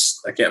experience.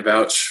 I can't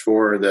vouch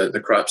for the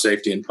crop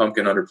safety in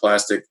pumpkin under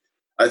plastic.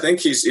 I think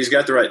he's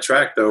got the right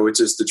track, though, which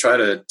is to try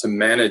to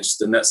manage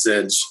the nut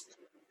sedge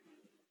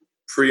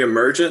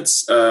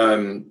pre-emergence.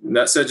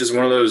 Nut sedge is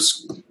one of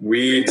those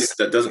weeds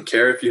that doesn't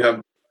care if you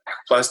have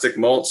plastic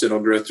mulch. It'll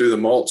grow through the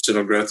mulch.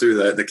 It'll grow through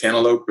the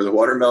cantaloupe or the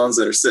watermelons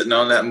that are sitting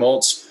on that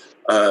mulch.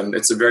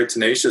 It's a very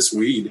tenacious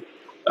weed.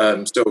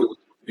 So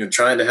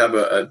trying to have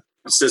a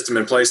system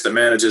in place that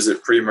manages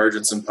it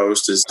pre-emergence and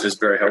post is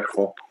very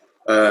helpful.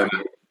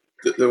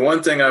 The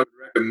one thing I would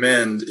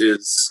recommend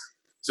is,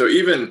 so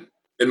even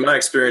in my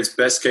experience,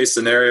 best case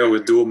scenario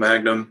with dual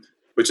magnum,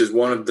 which is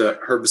one of the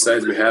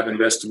herbicides we have in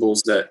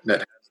vegetables that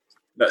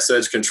has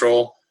sedge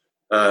control.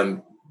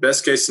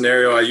 Best case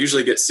scenario, I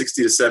usually get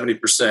 60 to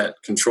 70%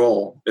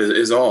 control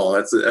is all.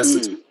 That's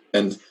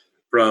and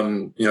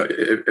from,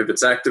 if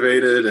it's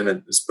activated and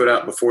it's put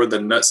out before the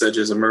nut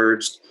sedges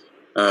emerged,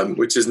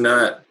 which is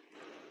not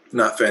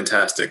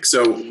fantastic.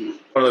 So one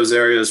of those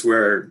areas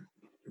where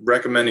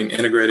recommending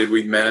integrated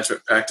weed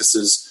management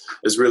practices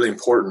is really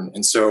important.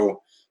 And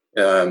so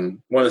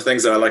one of the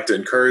things that I like to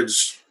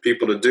encourage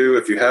people to do,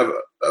 if you have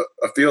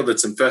a field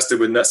that's infested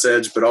with nut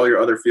sedge, but all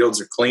your other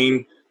fields are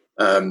clean,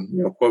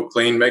 quote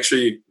clean, make sure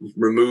you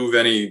remove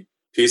any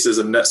pieces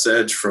of nut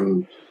sedge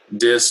from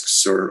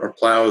discs or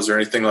plows or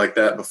anything like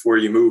that before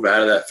you move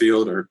out of that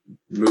field or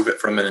move it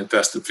from an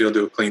infested field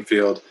to a clean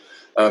field.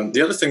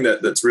 The other thing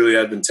that's really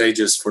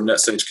advantageous for nut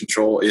sedge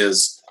control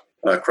is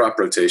crop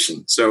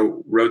rotation.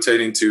 So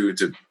rotating to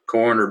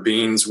corn or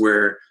beans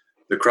where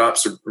the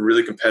crops are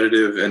really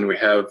competitive and we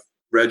have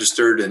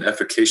registered and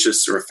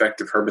efficacious or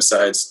effective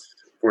herbicides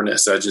for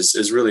nut sedge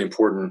is really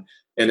important.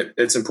 And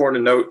it's important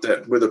to note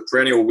that with a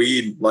perennial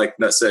weed like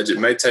nut sedge, it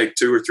may take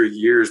 2 or 3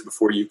 years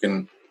before you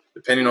can,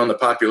 depending on the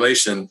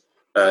population,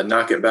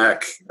 knock it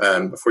back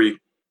before you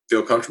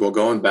feel comfortable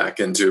going back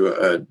into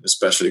a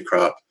specialty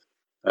crop.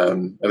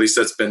 At least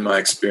that's been my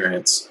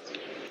experience.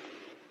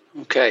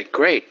 Okay,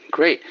 great.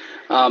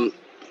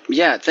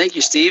 Thank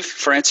you, Steve,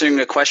 for answering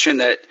a question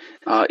that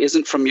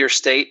isn't from your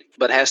state,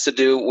 but has to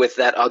do with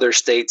that other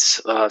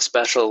state's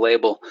special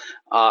label.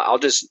 I'll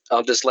just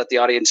let the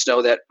audience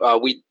know that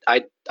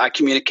I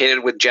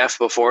communicated with Jeff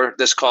before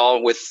this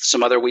call with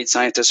some other weed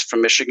scientists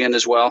from Michigan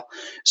as well.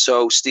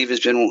 So Steve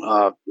has been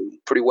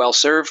pretty well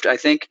served, I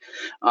think.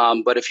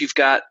 But if you've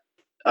got,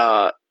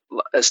 as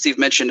Steve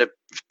mentioned, a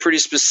pretty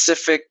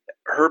specific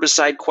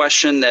herbicide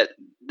question that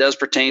does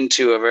pertain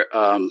to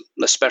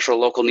a special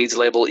local needs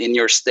label in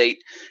your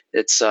state,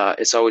 it's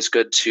always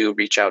good to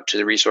reach out to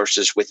the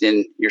resources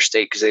within your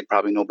state because they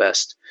probably know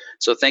best.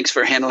 So thanks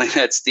for handling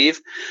that,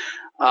 Steve.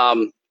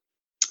 All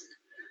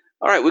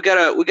right, we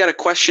got a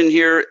question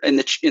here in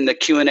the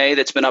Q&A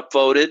that's been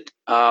upvoted.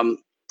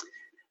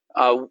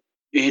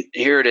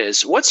 Here it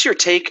is. What's your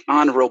take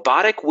on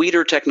robotic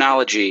weeder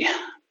technology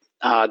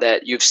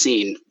that you've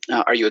seen?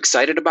 Are you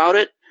excited about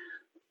it?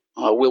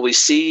 Will we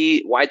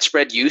see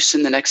widespread use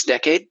in the next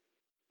decade?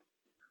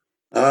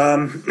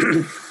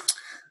 I'm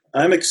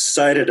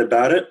excited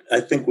about it.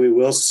 I think we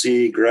will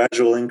see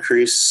gradual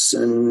increase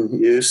in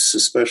use,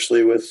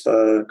 especially with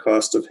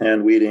cost of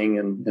hand weeding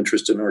and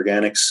interest in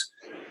organics.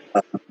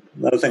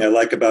 Another thing I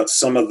like about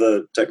some of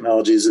the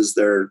technologies is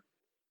they're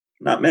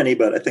not many,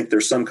 but I think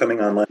there's some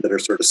coming online that are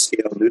sort of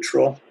scale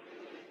neutral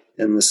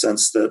in the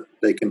sense that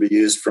they can be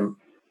used from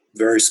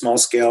very small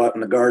scale out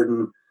in the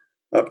garden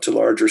up to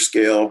larger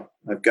scale.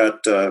 I've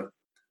got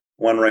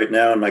one right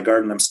now in my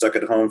garden. I'm stuck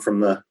at home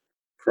from the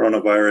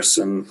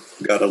coronavirus and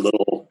got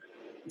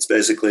it's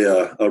basically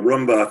a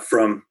Roomba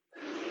from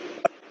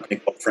a company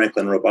called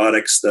Franklin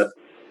Robotics that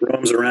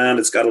roams around.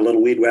 It's got a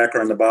little weed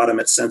whacker on the bottom.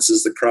 It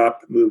senses the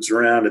crop, moves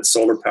around. It's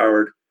solar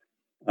powered.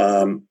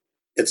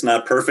 It's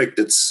not perfect.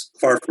 It's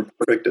far from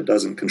perfect. It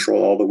doesn't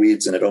control all the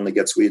weeds and it only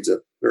gets weeds at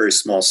very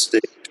small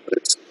stage. But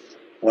it's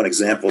one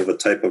example of a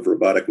type of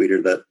robotic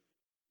weeder that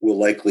will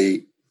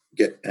likely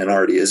get and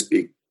already is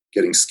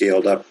getting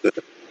scaled up to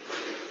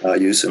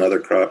use in other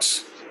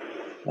crops.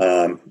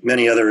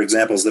 Many other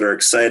examples that are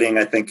exciting.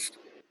 I think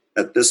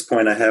at this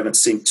point, I haven't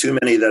seen too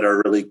many that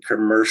are really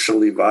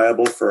commercially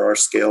viable for our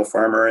scale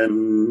farmer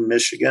in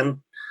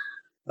Michigan.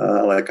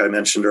 Like I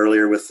mentioned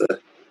earlier with the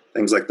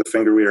things like the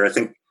finger weeder, I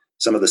think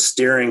some of the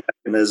steering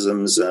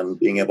mechanisms and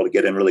being able to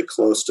get in really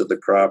close to the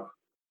crop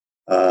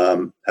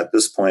at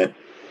this point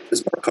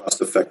is a more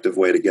cost-effective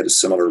way to get a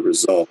similar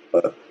result.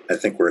 But I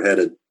think we're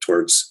headed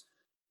towards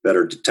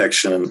better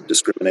detection and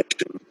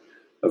discrimination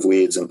of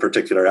weeds, in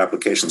particular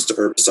applications to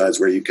herbicides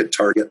where you could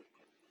target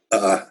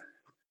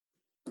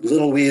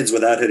little weeds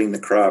without hitting the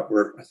crop.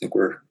 I think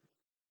we're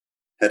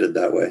headed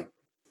that way.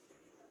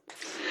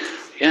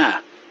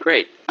 Yeah,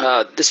 great.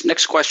 This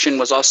next question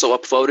was also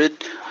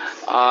upvoted.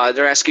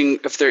 They're asking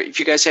if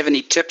you guys have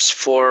any tips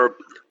for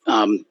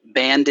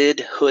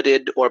banded,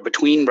 hooded, or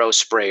between row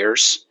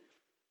sprayers.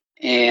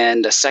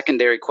 And a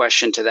secondary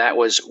question to that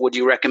was, would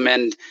you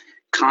recommend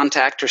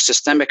contact or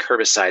systemic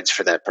herbicides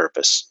for that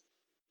purpose?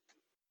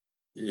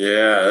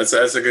 Yeah,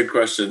 that's a good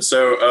question.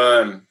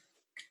 So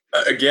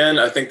again,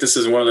 I think this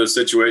is one of those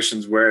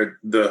situations where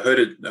the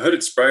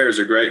hooded sprayers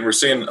are great, and we're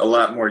seeing a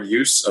lot more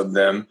use of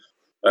them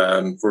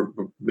for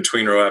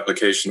between row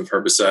application of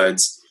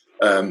herbicides.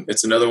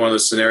 It's another one of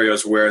those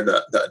scenarios where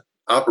the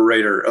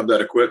operator of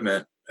that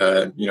equipment,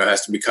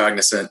 has to be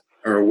cognizant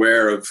or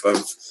aware of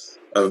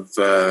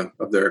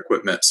their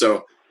equipment.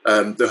 So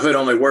the hood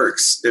only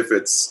works if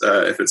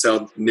it's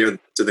held near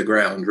to the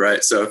ground,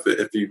 right? So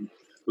if you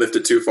lift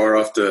it too far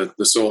off the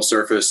soil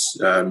surface,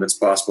 it's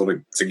possible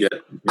to get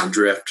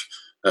drift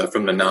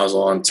from the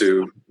nozzle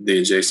onto the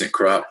adjacent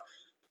crop.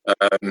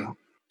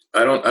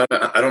 I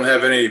don't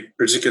have any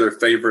particular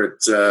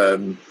favorite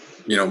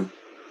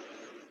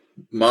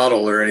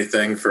model or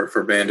anything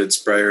for banded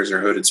sprayers or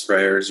hooded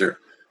sprayers or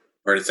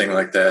anything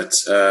like that.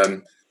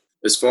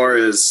 As far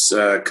as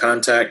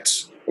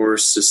contact or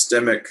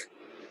systemic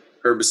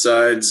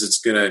herbicides, it's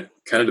going to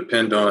kind of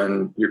depend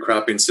on your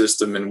cropping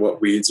system and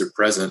what weeds are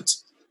present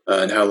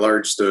and how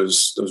large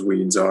those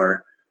weeds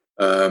are.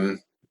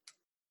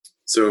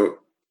 So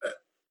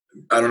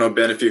I don't know,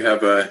 Ben, if you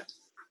have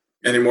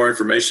any more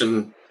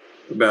information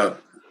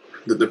about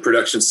the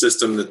production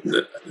system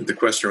that the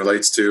question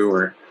relates to,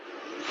 or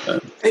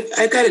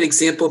I've got an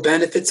example,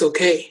 Ben, if it's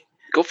okay.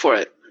 Go for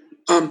it.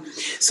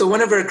 So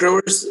one of our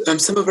growers,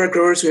 some of our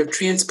growers who have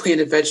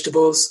transplanted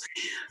vegetables,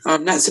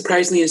 not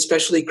surprisingly,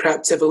 especially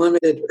crops, have a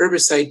limited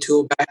herbicide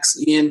toolbox.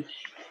 And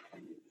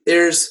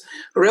there's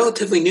a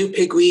relatively new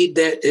pigweed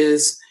that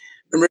is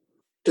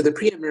to the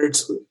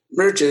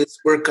pre-emergence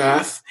work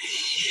off.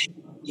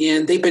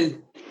 And they've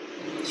been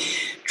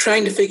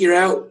trying to figure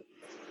out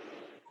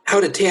how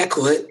to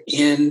tackle it.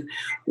 And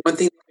one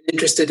thing they've been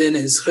interested in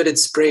is hooded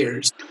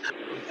sprayers.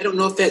 I don't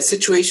know if that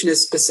situation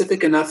is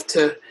specific enough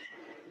for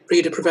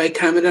you to provide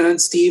comment on,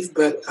 Steve,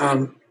 but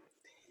if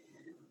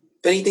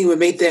anything would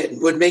make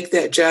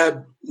that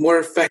job more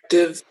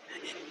effective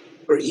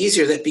or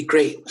easier, that'd be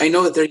great. I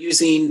know that they're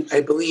using, I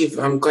believe,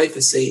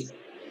 glyphosate.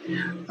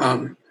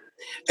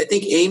 I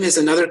think AIM is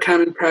another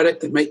common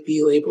product that might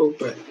be labeled,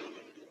 but.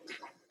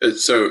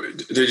 So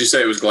did you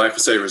say it was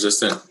glyphosate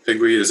resistant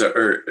pigweed? Is that,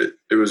 or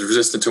it was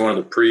resistant to one of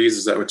the pre's?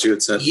 Is that what you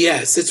had said?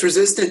 Yes, it's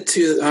resistant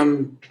to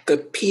the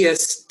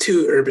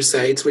PS2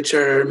 herbicides, which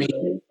are our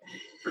main.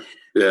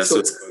 Yeah, so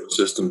it's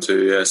system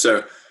too. Yeah.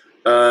 So,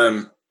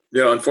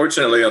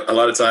 unfortunately, a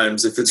lot of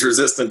times if it's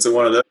resistant to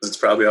one of those, it's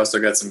probably also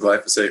got some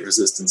glyphosate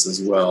resistance as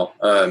well.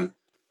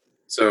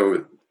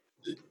 So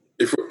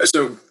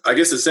I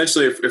guess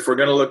essentially if we're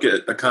going to look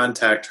at a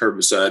contact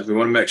herbicide, we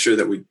want to make sure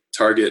that we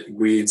target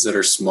weeds that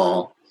are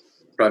small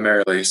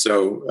primarily.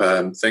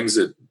 So things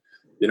that,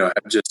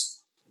 have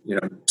just,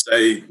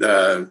 say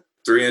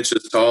 3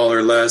 inches tall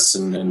or less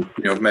and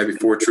maybe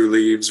 4 true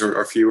leaves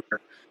or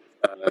fewer.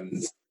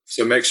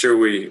 So make sure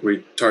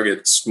we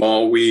target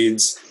small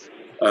weeds.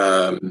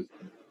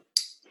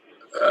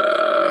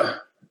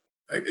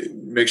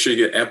 Make sure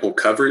you get ample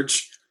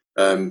coverage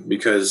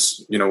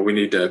because, we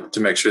need to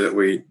make sure that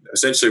we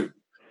essentially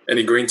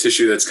any green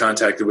tissue that's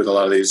contacted with a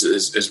lot of these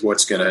is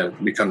what's going to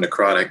become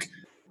necrotic.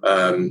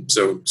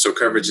 So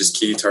coverage is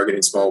key.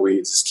 Targeting small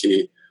weeds is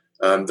key.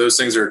 Those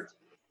things are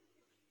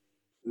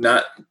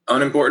not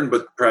unimportant,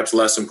 but perhaps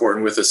less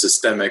important with a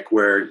systemic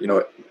where,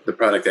 the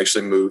product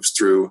actually moves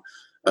through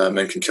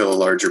and can kill a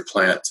larger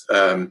plant.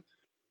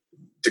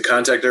 The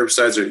contact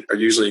herbicides are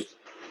usually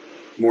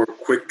more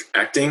quick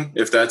acting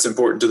if that's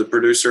important to the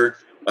producer.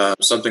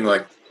 Something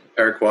like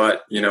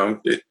paraquat,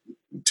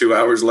 2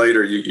 hours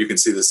later, you can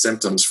see the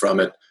symptoms from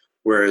it.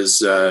 Whereas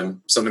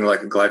something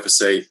like a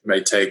glyphosate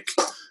may take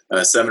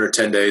 7 or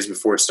 10 days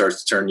before it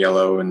starts to turn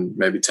yellow and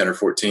maybe 10 or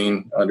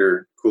 14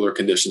 under cooler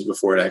conditions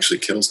before it actually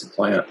kills the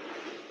plant.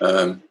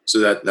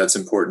 So that's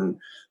important.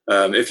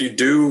 If you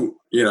do,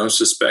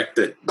 suspect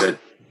that if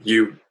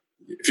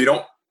you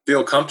don't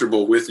feel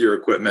comfortable with your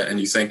equipment and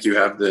you think you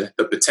have the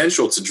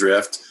potential to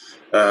drift,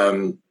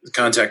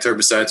 contact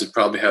herbicides would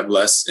probably have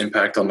less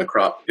impact on the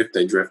crop if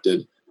they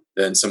drifted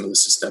than some of the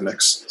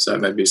systemics. So that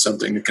may be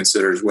something to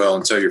consider as well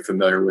until you're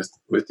familiar with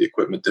the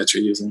equipment that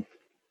you're using.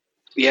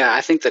 Yeah,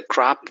 I think the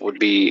crop would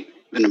be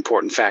an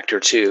important factor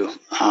too.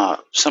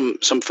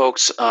 Some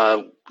folks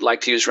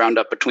like to use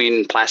Roundup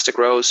between plastic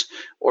rows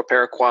or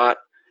paraquat,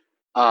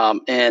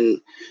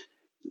 and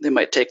they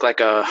might take like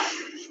an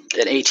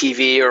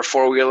ATV or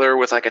 4-wheeler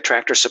with like a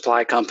Tractor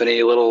Supply Company,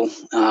 a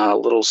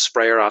little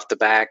sprayer off the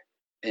back,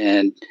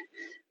 and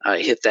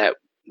hit that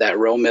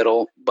row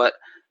middle. But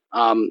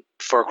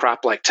for a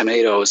crop like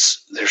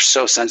tomatoes, they're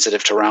so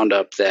sensitive to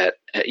Roundup that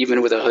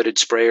even with a hooded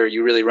sprayer,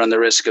 you really run the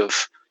risk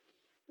of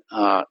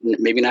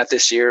maybe not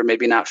this year,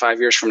 maybe not 5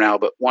 years from now,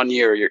 but 1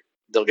 year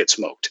they'll get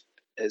smoked.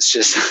 It's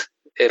just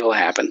it'll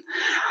happen.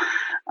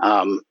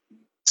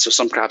 So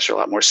some crops are a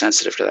lot more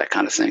sensitive to that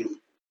kind of thing.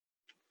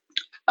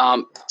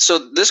 So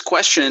this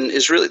question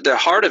is really, the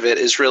heart of it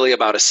is really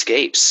about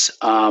escapes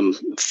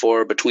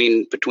for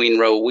between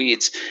row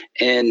weeds.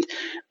 And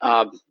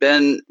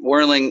Ben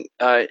Whirling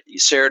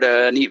shared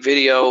a neat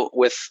video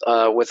with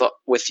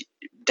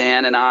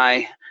Dan and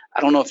I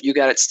I don't know if you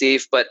got it,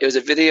 Steve, but it was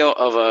a video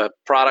of a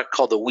product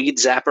called the Weed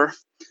Zapper,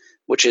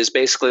 which is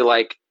basically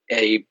like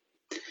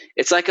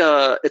it's like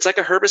a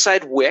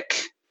herbicide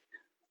wick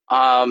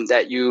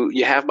that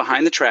you have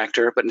behind the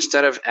tractor, but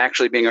instead of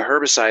actually being a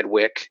herbicide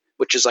wick,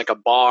 which is like a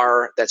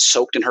bar that's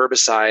soaked in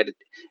herbicide,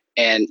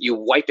 and you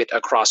wipe it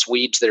across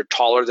weeds that are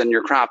taller than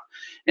your crop,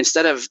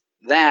 instead of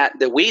that,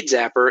 the Weed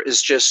Zapper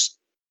is just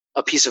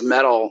a piece of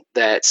metal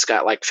that's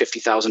got like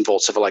 50,000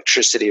 volts of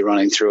electricity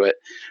running through it.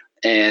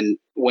 And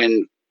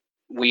when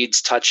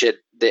weeds touch it,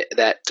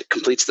 that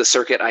completes the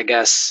circuit, I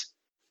guess.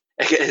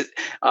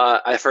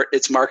 I've heard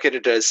it's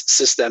marketed as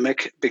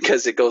systemic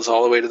because it goes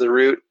all the way to the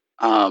root.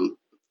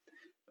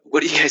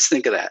 What do you guys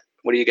think of that?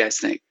 What do you guys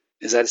think?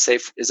 Is that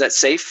safe? Is that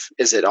safe?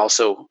 Is it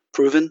also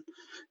proven?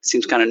 It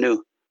seems kind of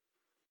new.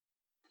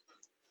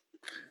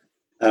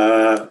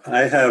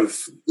 I have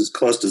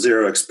close to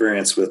zero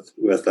experience with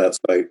that,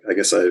 so I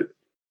guess I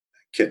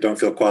don't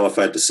feel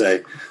qualified to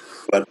say,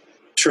 but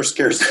sure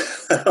scares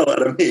the hell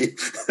out of me.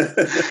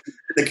 I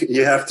think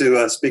you have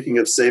to, speaking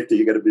of safety,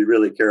 you got to be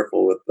really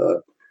careful with,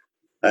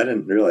 I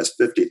didn't realize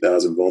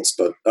 50,000 volts,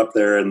 but up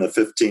there in the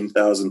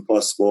 15,000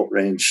 plus volt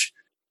range,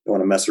 you don't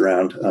want to mess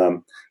around.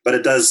 But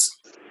it depends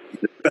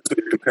what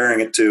you're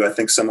comparing it to. I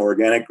think some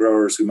organic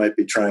growers who might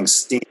be trying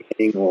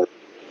steaming or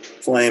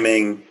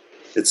flaming,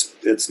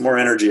 it's more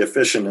energy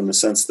efficient in the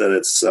sense that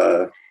it's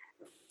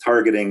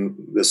targeting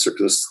this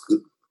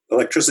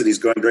electricity is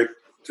going right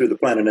through the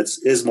plant, and it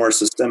is more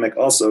systemic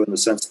also in the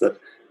sense that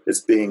it's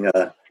being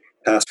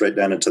passed right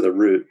down into the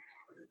root.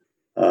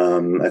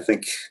 I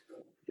think,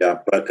 yeah,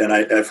 and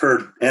I've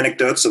heard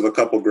anecdotes of a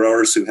couple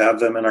growers who have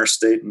them in our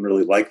state and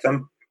really like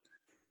them,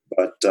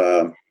 but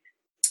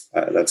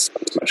that's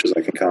as much as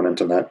I can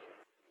comment on that.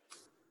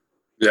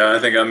 Yeah, I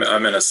think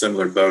I'm in a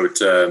similar boat.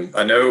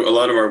 I know a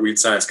lot of our weed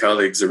science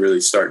colleagues are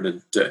really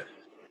starting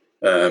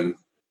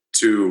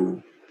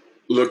to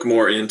look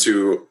more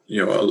into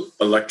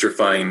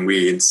electrifying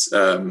weeds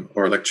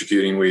or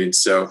electrocuting weeds.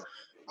 So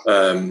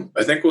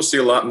I think we'll see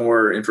a lot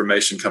more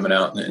information coming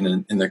out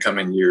in the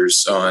coming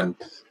years on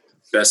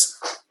best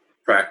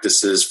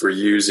practices for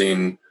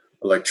using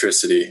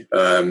electricity.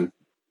 I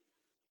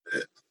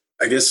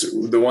guess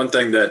the one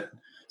thing that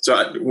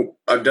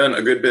I've done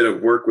a good bit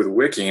of work with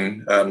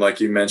wicking,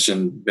 like you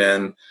mentioned,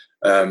 Ben,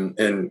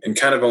 and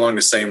kind of along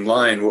the same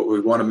line. What we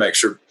want to make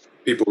sure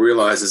people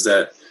realize is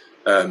that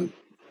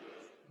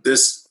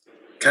this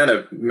kind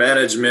of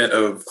management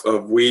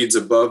of weeds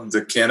above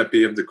the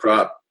canopy of the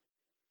crop,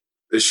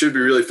 it should be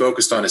really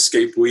focused on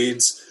escape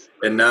weeds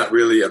and not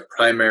really a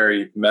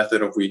primary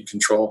method of weed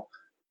control.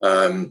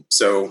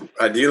 So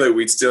ideally,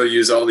 we'd still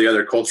use all the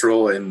other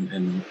cultural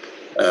and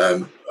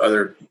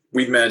other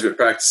weed management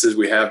practices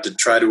we have to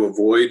try to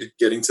avoid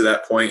getting to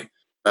that point,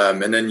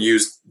 and then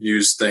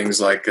use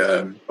things like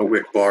a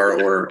wick bar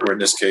or in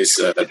this case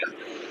a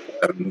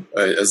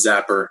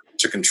zapper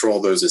to control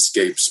those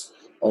escapes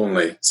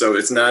only. So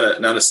it's not a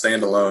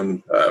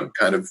standalone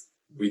kind of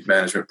weed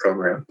management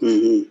program.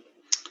 Mm-hmm.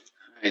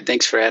 All right,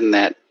 thanks for adding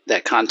that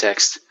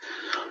context.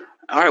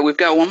 All right, we've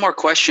got one more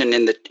question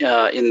in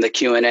the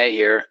Q&A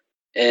here,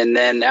 and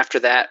then after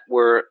that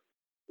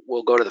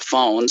we'll go to the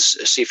phones,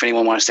 see if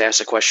anyone wants to ask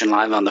a question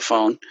live on the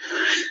phone.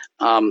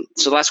 So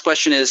the last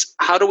question is,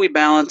 how do we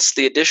balance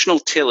the additional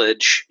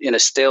tillage in a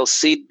stale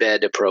seed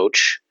bed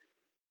approach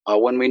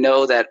when we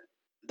know that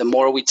the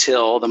more we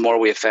till, the more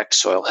we affect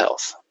soil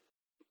health?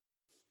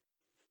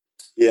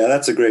 Yeah,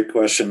 that's a great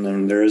question.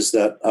 And there is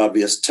that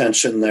obvious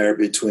tension there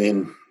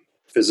between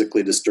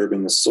physically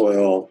disturbing the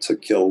soil to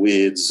kill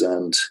weeds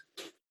and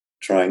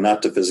trying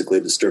not to physically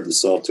disturb the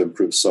soil to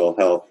improve soil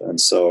health. And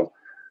so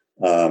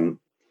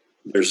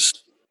there's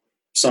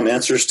some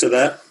answers to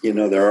that.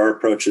 There are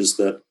approaches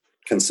that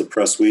can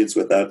suppress weeds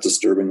without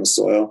disturbing the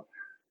soil.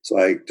 So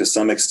I, to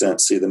some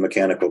extent, see the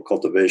mechanical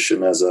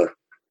cultivation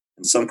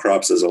in some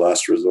crops as a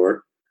last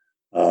resort.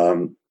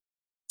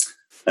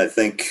 I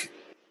think,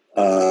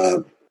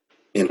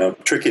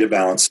 tricky to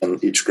balance,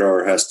 and each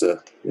grower has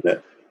to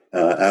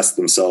ask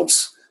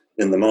themselves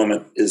in the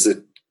moment, is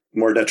it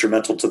more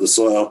detrimental to the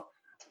soil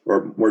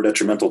or more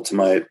detrimental to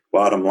my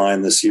bottom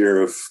line this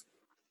year of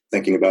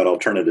thinking about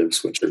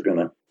alternatives, which are going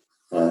to,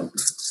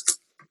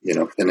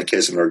 in the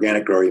case of an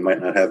organic grower, you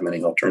might not have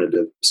many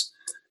alternatives.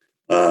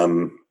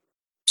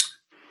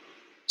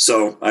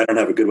 So I don't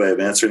have a good way of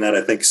answering that.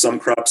 I think some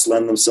crops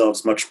lend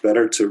themselves much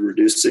better to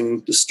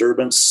reducing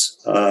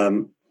disturbance,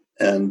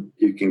 and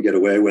you can get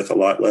away with a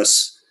lot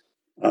less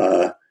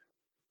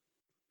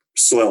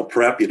soil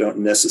prep. You don't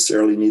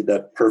necessarily need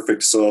that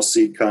perfect soil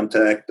seed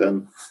contact,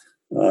 and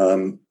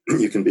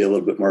you can be a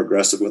little bit more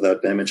aggressive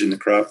without damaging the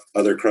crop.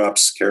 Other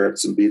crops,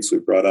 carrots and beets, we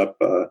brought up,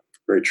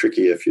 very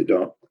tricky if you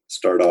don't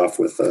start off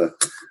with a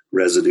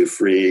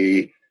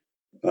residue-free,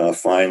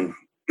 fine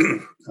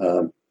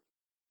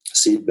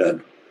seed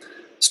bed.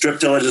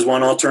 Strip tillage is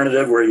one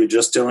alternative where you're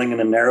just tilling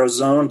in a narrow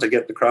zone to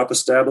get the crop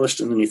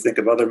established, and then you think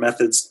of other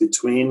methods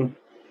between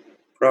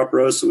crop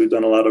rows. So we've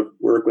done a lot of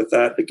work with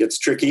that. It gets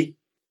tricky,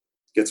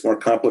 it gets more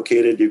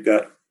complicated. You've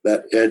got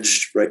that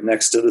edge right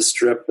next to the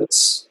strip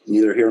that's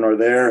neither here nor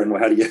there, and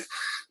how do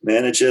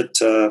manage it.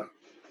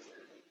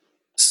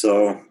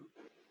 So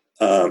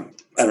I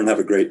don't have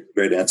a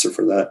great answer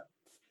for that.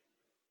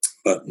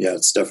 But yeah,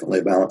 it's definitely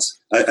a balance.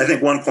 I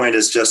think one point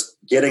is just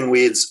getting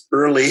weeds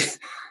early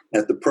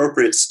at the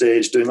appropriate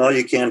stage, doing all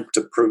you can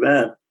to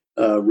prevent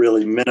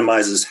really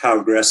minimizes how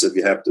aggressive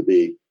you have to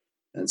be.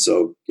 And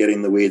so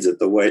getting the weeds at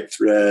the white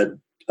thread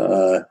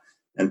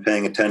and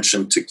paying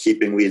attention to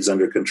keeping weeds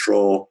under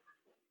control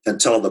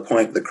until the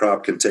point the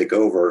crop can take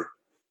over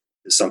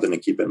is something to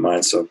keep in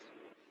mind. So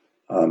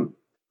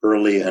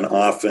early and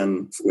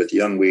often with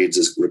young weeds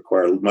is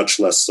require much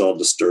less soil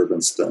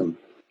disturbance than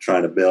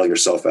trying to bail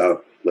yourself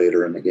out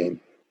later in the game.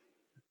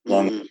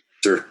 Long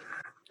are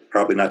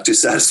probably not too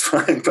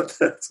satisfying, but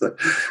that's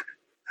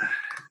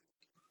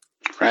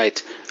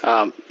right.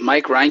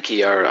 Mike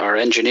Reinke, our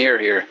engineer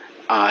here,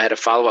 had a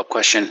follow-up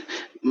question.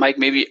 Mike,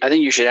 I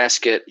think you should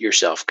ask it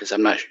yourself because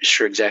I'm not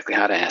sure exactly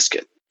how to ask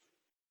it.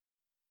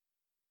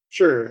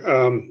 Sure.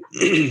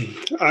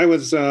 I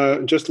was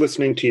just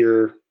listening to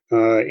your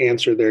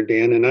answer there,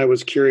 Dan, and I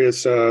was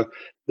curious,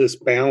 this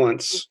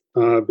balance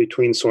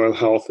between soil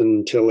health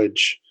and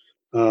tillage,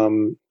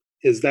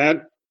 is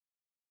that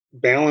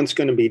balance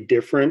going to be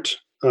different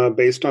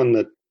based on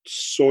the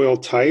soil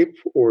type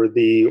or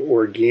the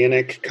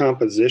organic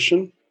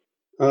composition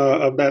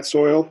of that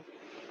soil?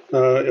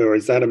 Or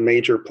is that a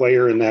major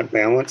player in that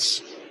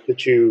balance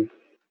that you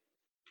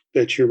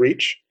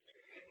reach?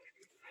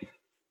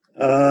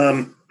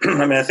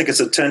 I think it's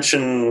a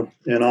tension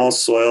in all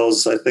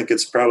soils. I think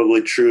it's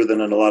probably true that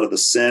in a lot of the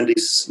sandy,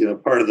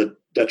 part of the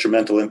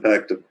detrimental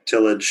impact of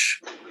tillage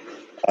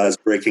is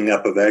breaking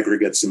up of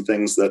aggregates and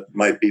things that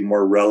might be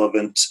more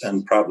relevant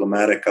and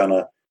problematic on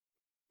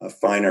a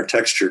finer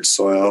textured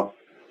soil.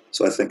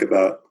 So I think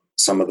about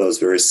some of those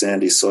very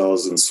sandy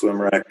soils in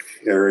swim wreck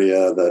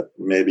area that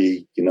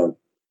maybe,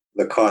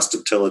 the cost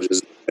of tillage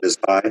is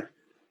high.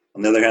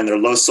 On the other hand, they're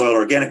low soil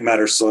organic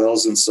matter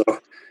soils. And so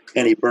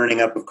any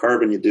burning up of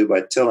carbon you do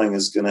by tilling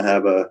is going to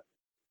have a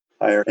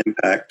higher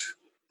impact.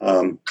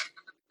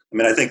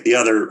 I think the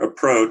other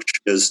approach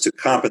is to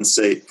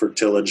compensate for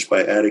tillage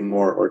by adding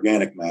more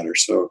organic matter.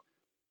 So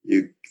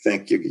you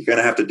think you're going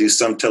to have to do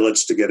some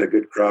tillage to get a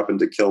good crop and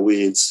to kill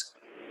weeds.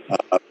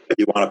 But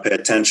you want to pay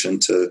attention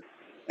to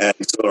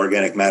adding soil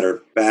organic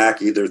matter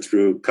back, either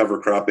through cover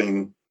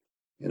cropping,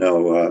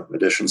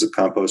 additions of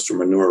compost or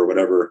manure or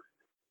whatever.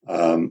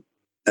 And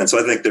so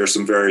I think there's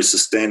some very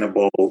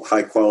sustainable,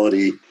 high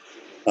quality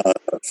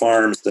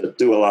farms that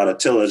do a lot of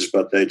tillage,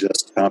 but they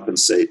just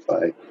compensate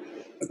by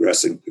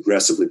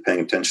aggressively paying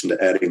attention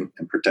to adding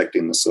and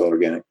protecting the soil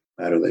organic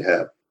matter they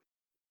have.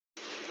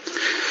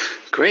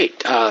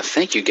 Great.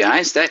 Thank you,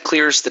 guys. That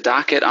clears the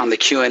docket on the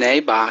Q&A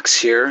box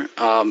here.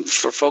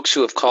 For folks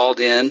who have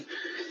called in,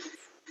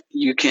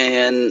 you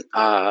can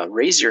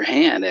raise your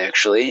hand,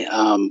 actually.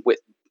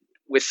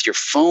 With your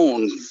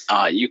phone,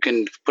 you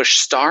can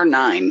push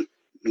 *9.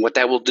 What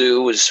that will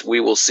do is we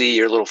will see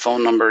your little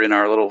phone number in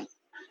our little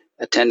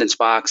attendance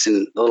box,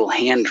 and the little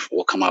hand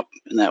will come up,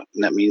 and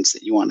that means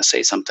that you want to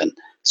say something,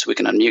 so we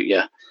can unmute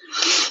you.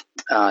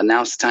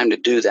 Now's the time to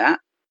do that.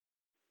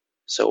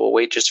 So we'll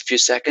wait just a few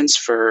seconds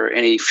for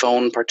any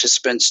phone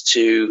participants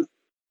to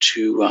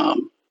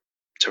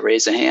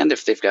raise a hand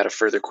if they've got a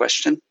further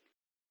question.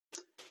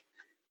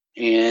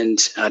 And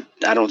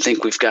I don't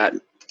think we've got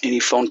any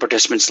phone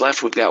participants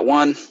left. We've got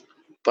one,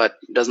 but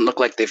it doesn't look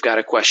like they've got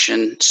a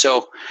question.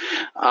 So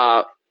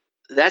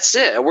that's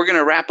it. We're going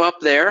to wrap up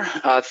there.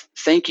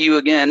 Thank you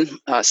again,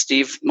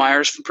 Steve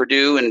Meyers from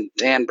Purdue and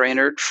Dan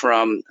Brainard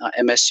from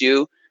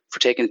MSU for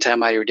taking the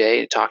time out of your day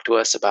to talk to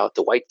us about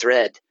the white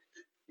thread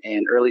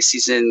and early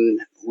season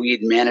weed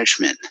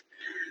management.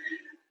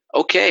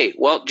 Okay,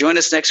 well, join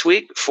us next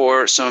week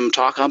for some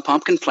talk on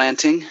pumpkin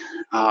planting,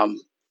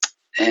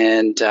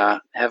 and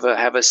have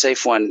a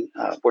safe one.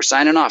 We're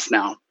signing off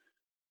now.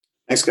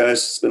 Thanks, guys.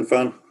 It's been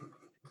fun.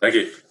 Thank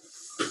you.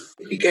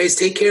 You guys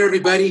take care,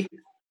 everybody.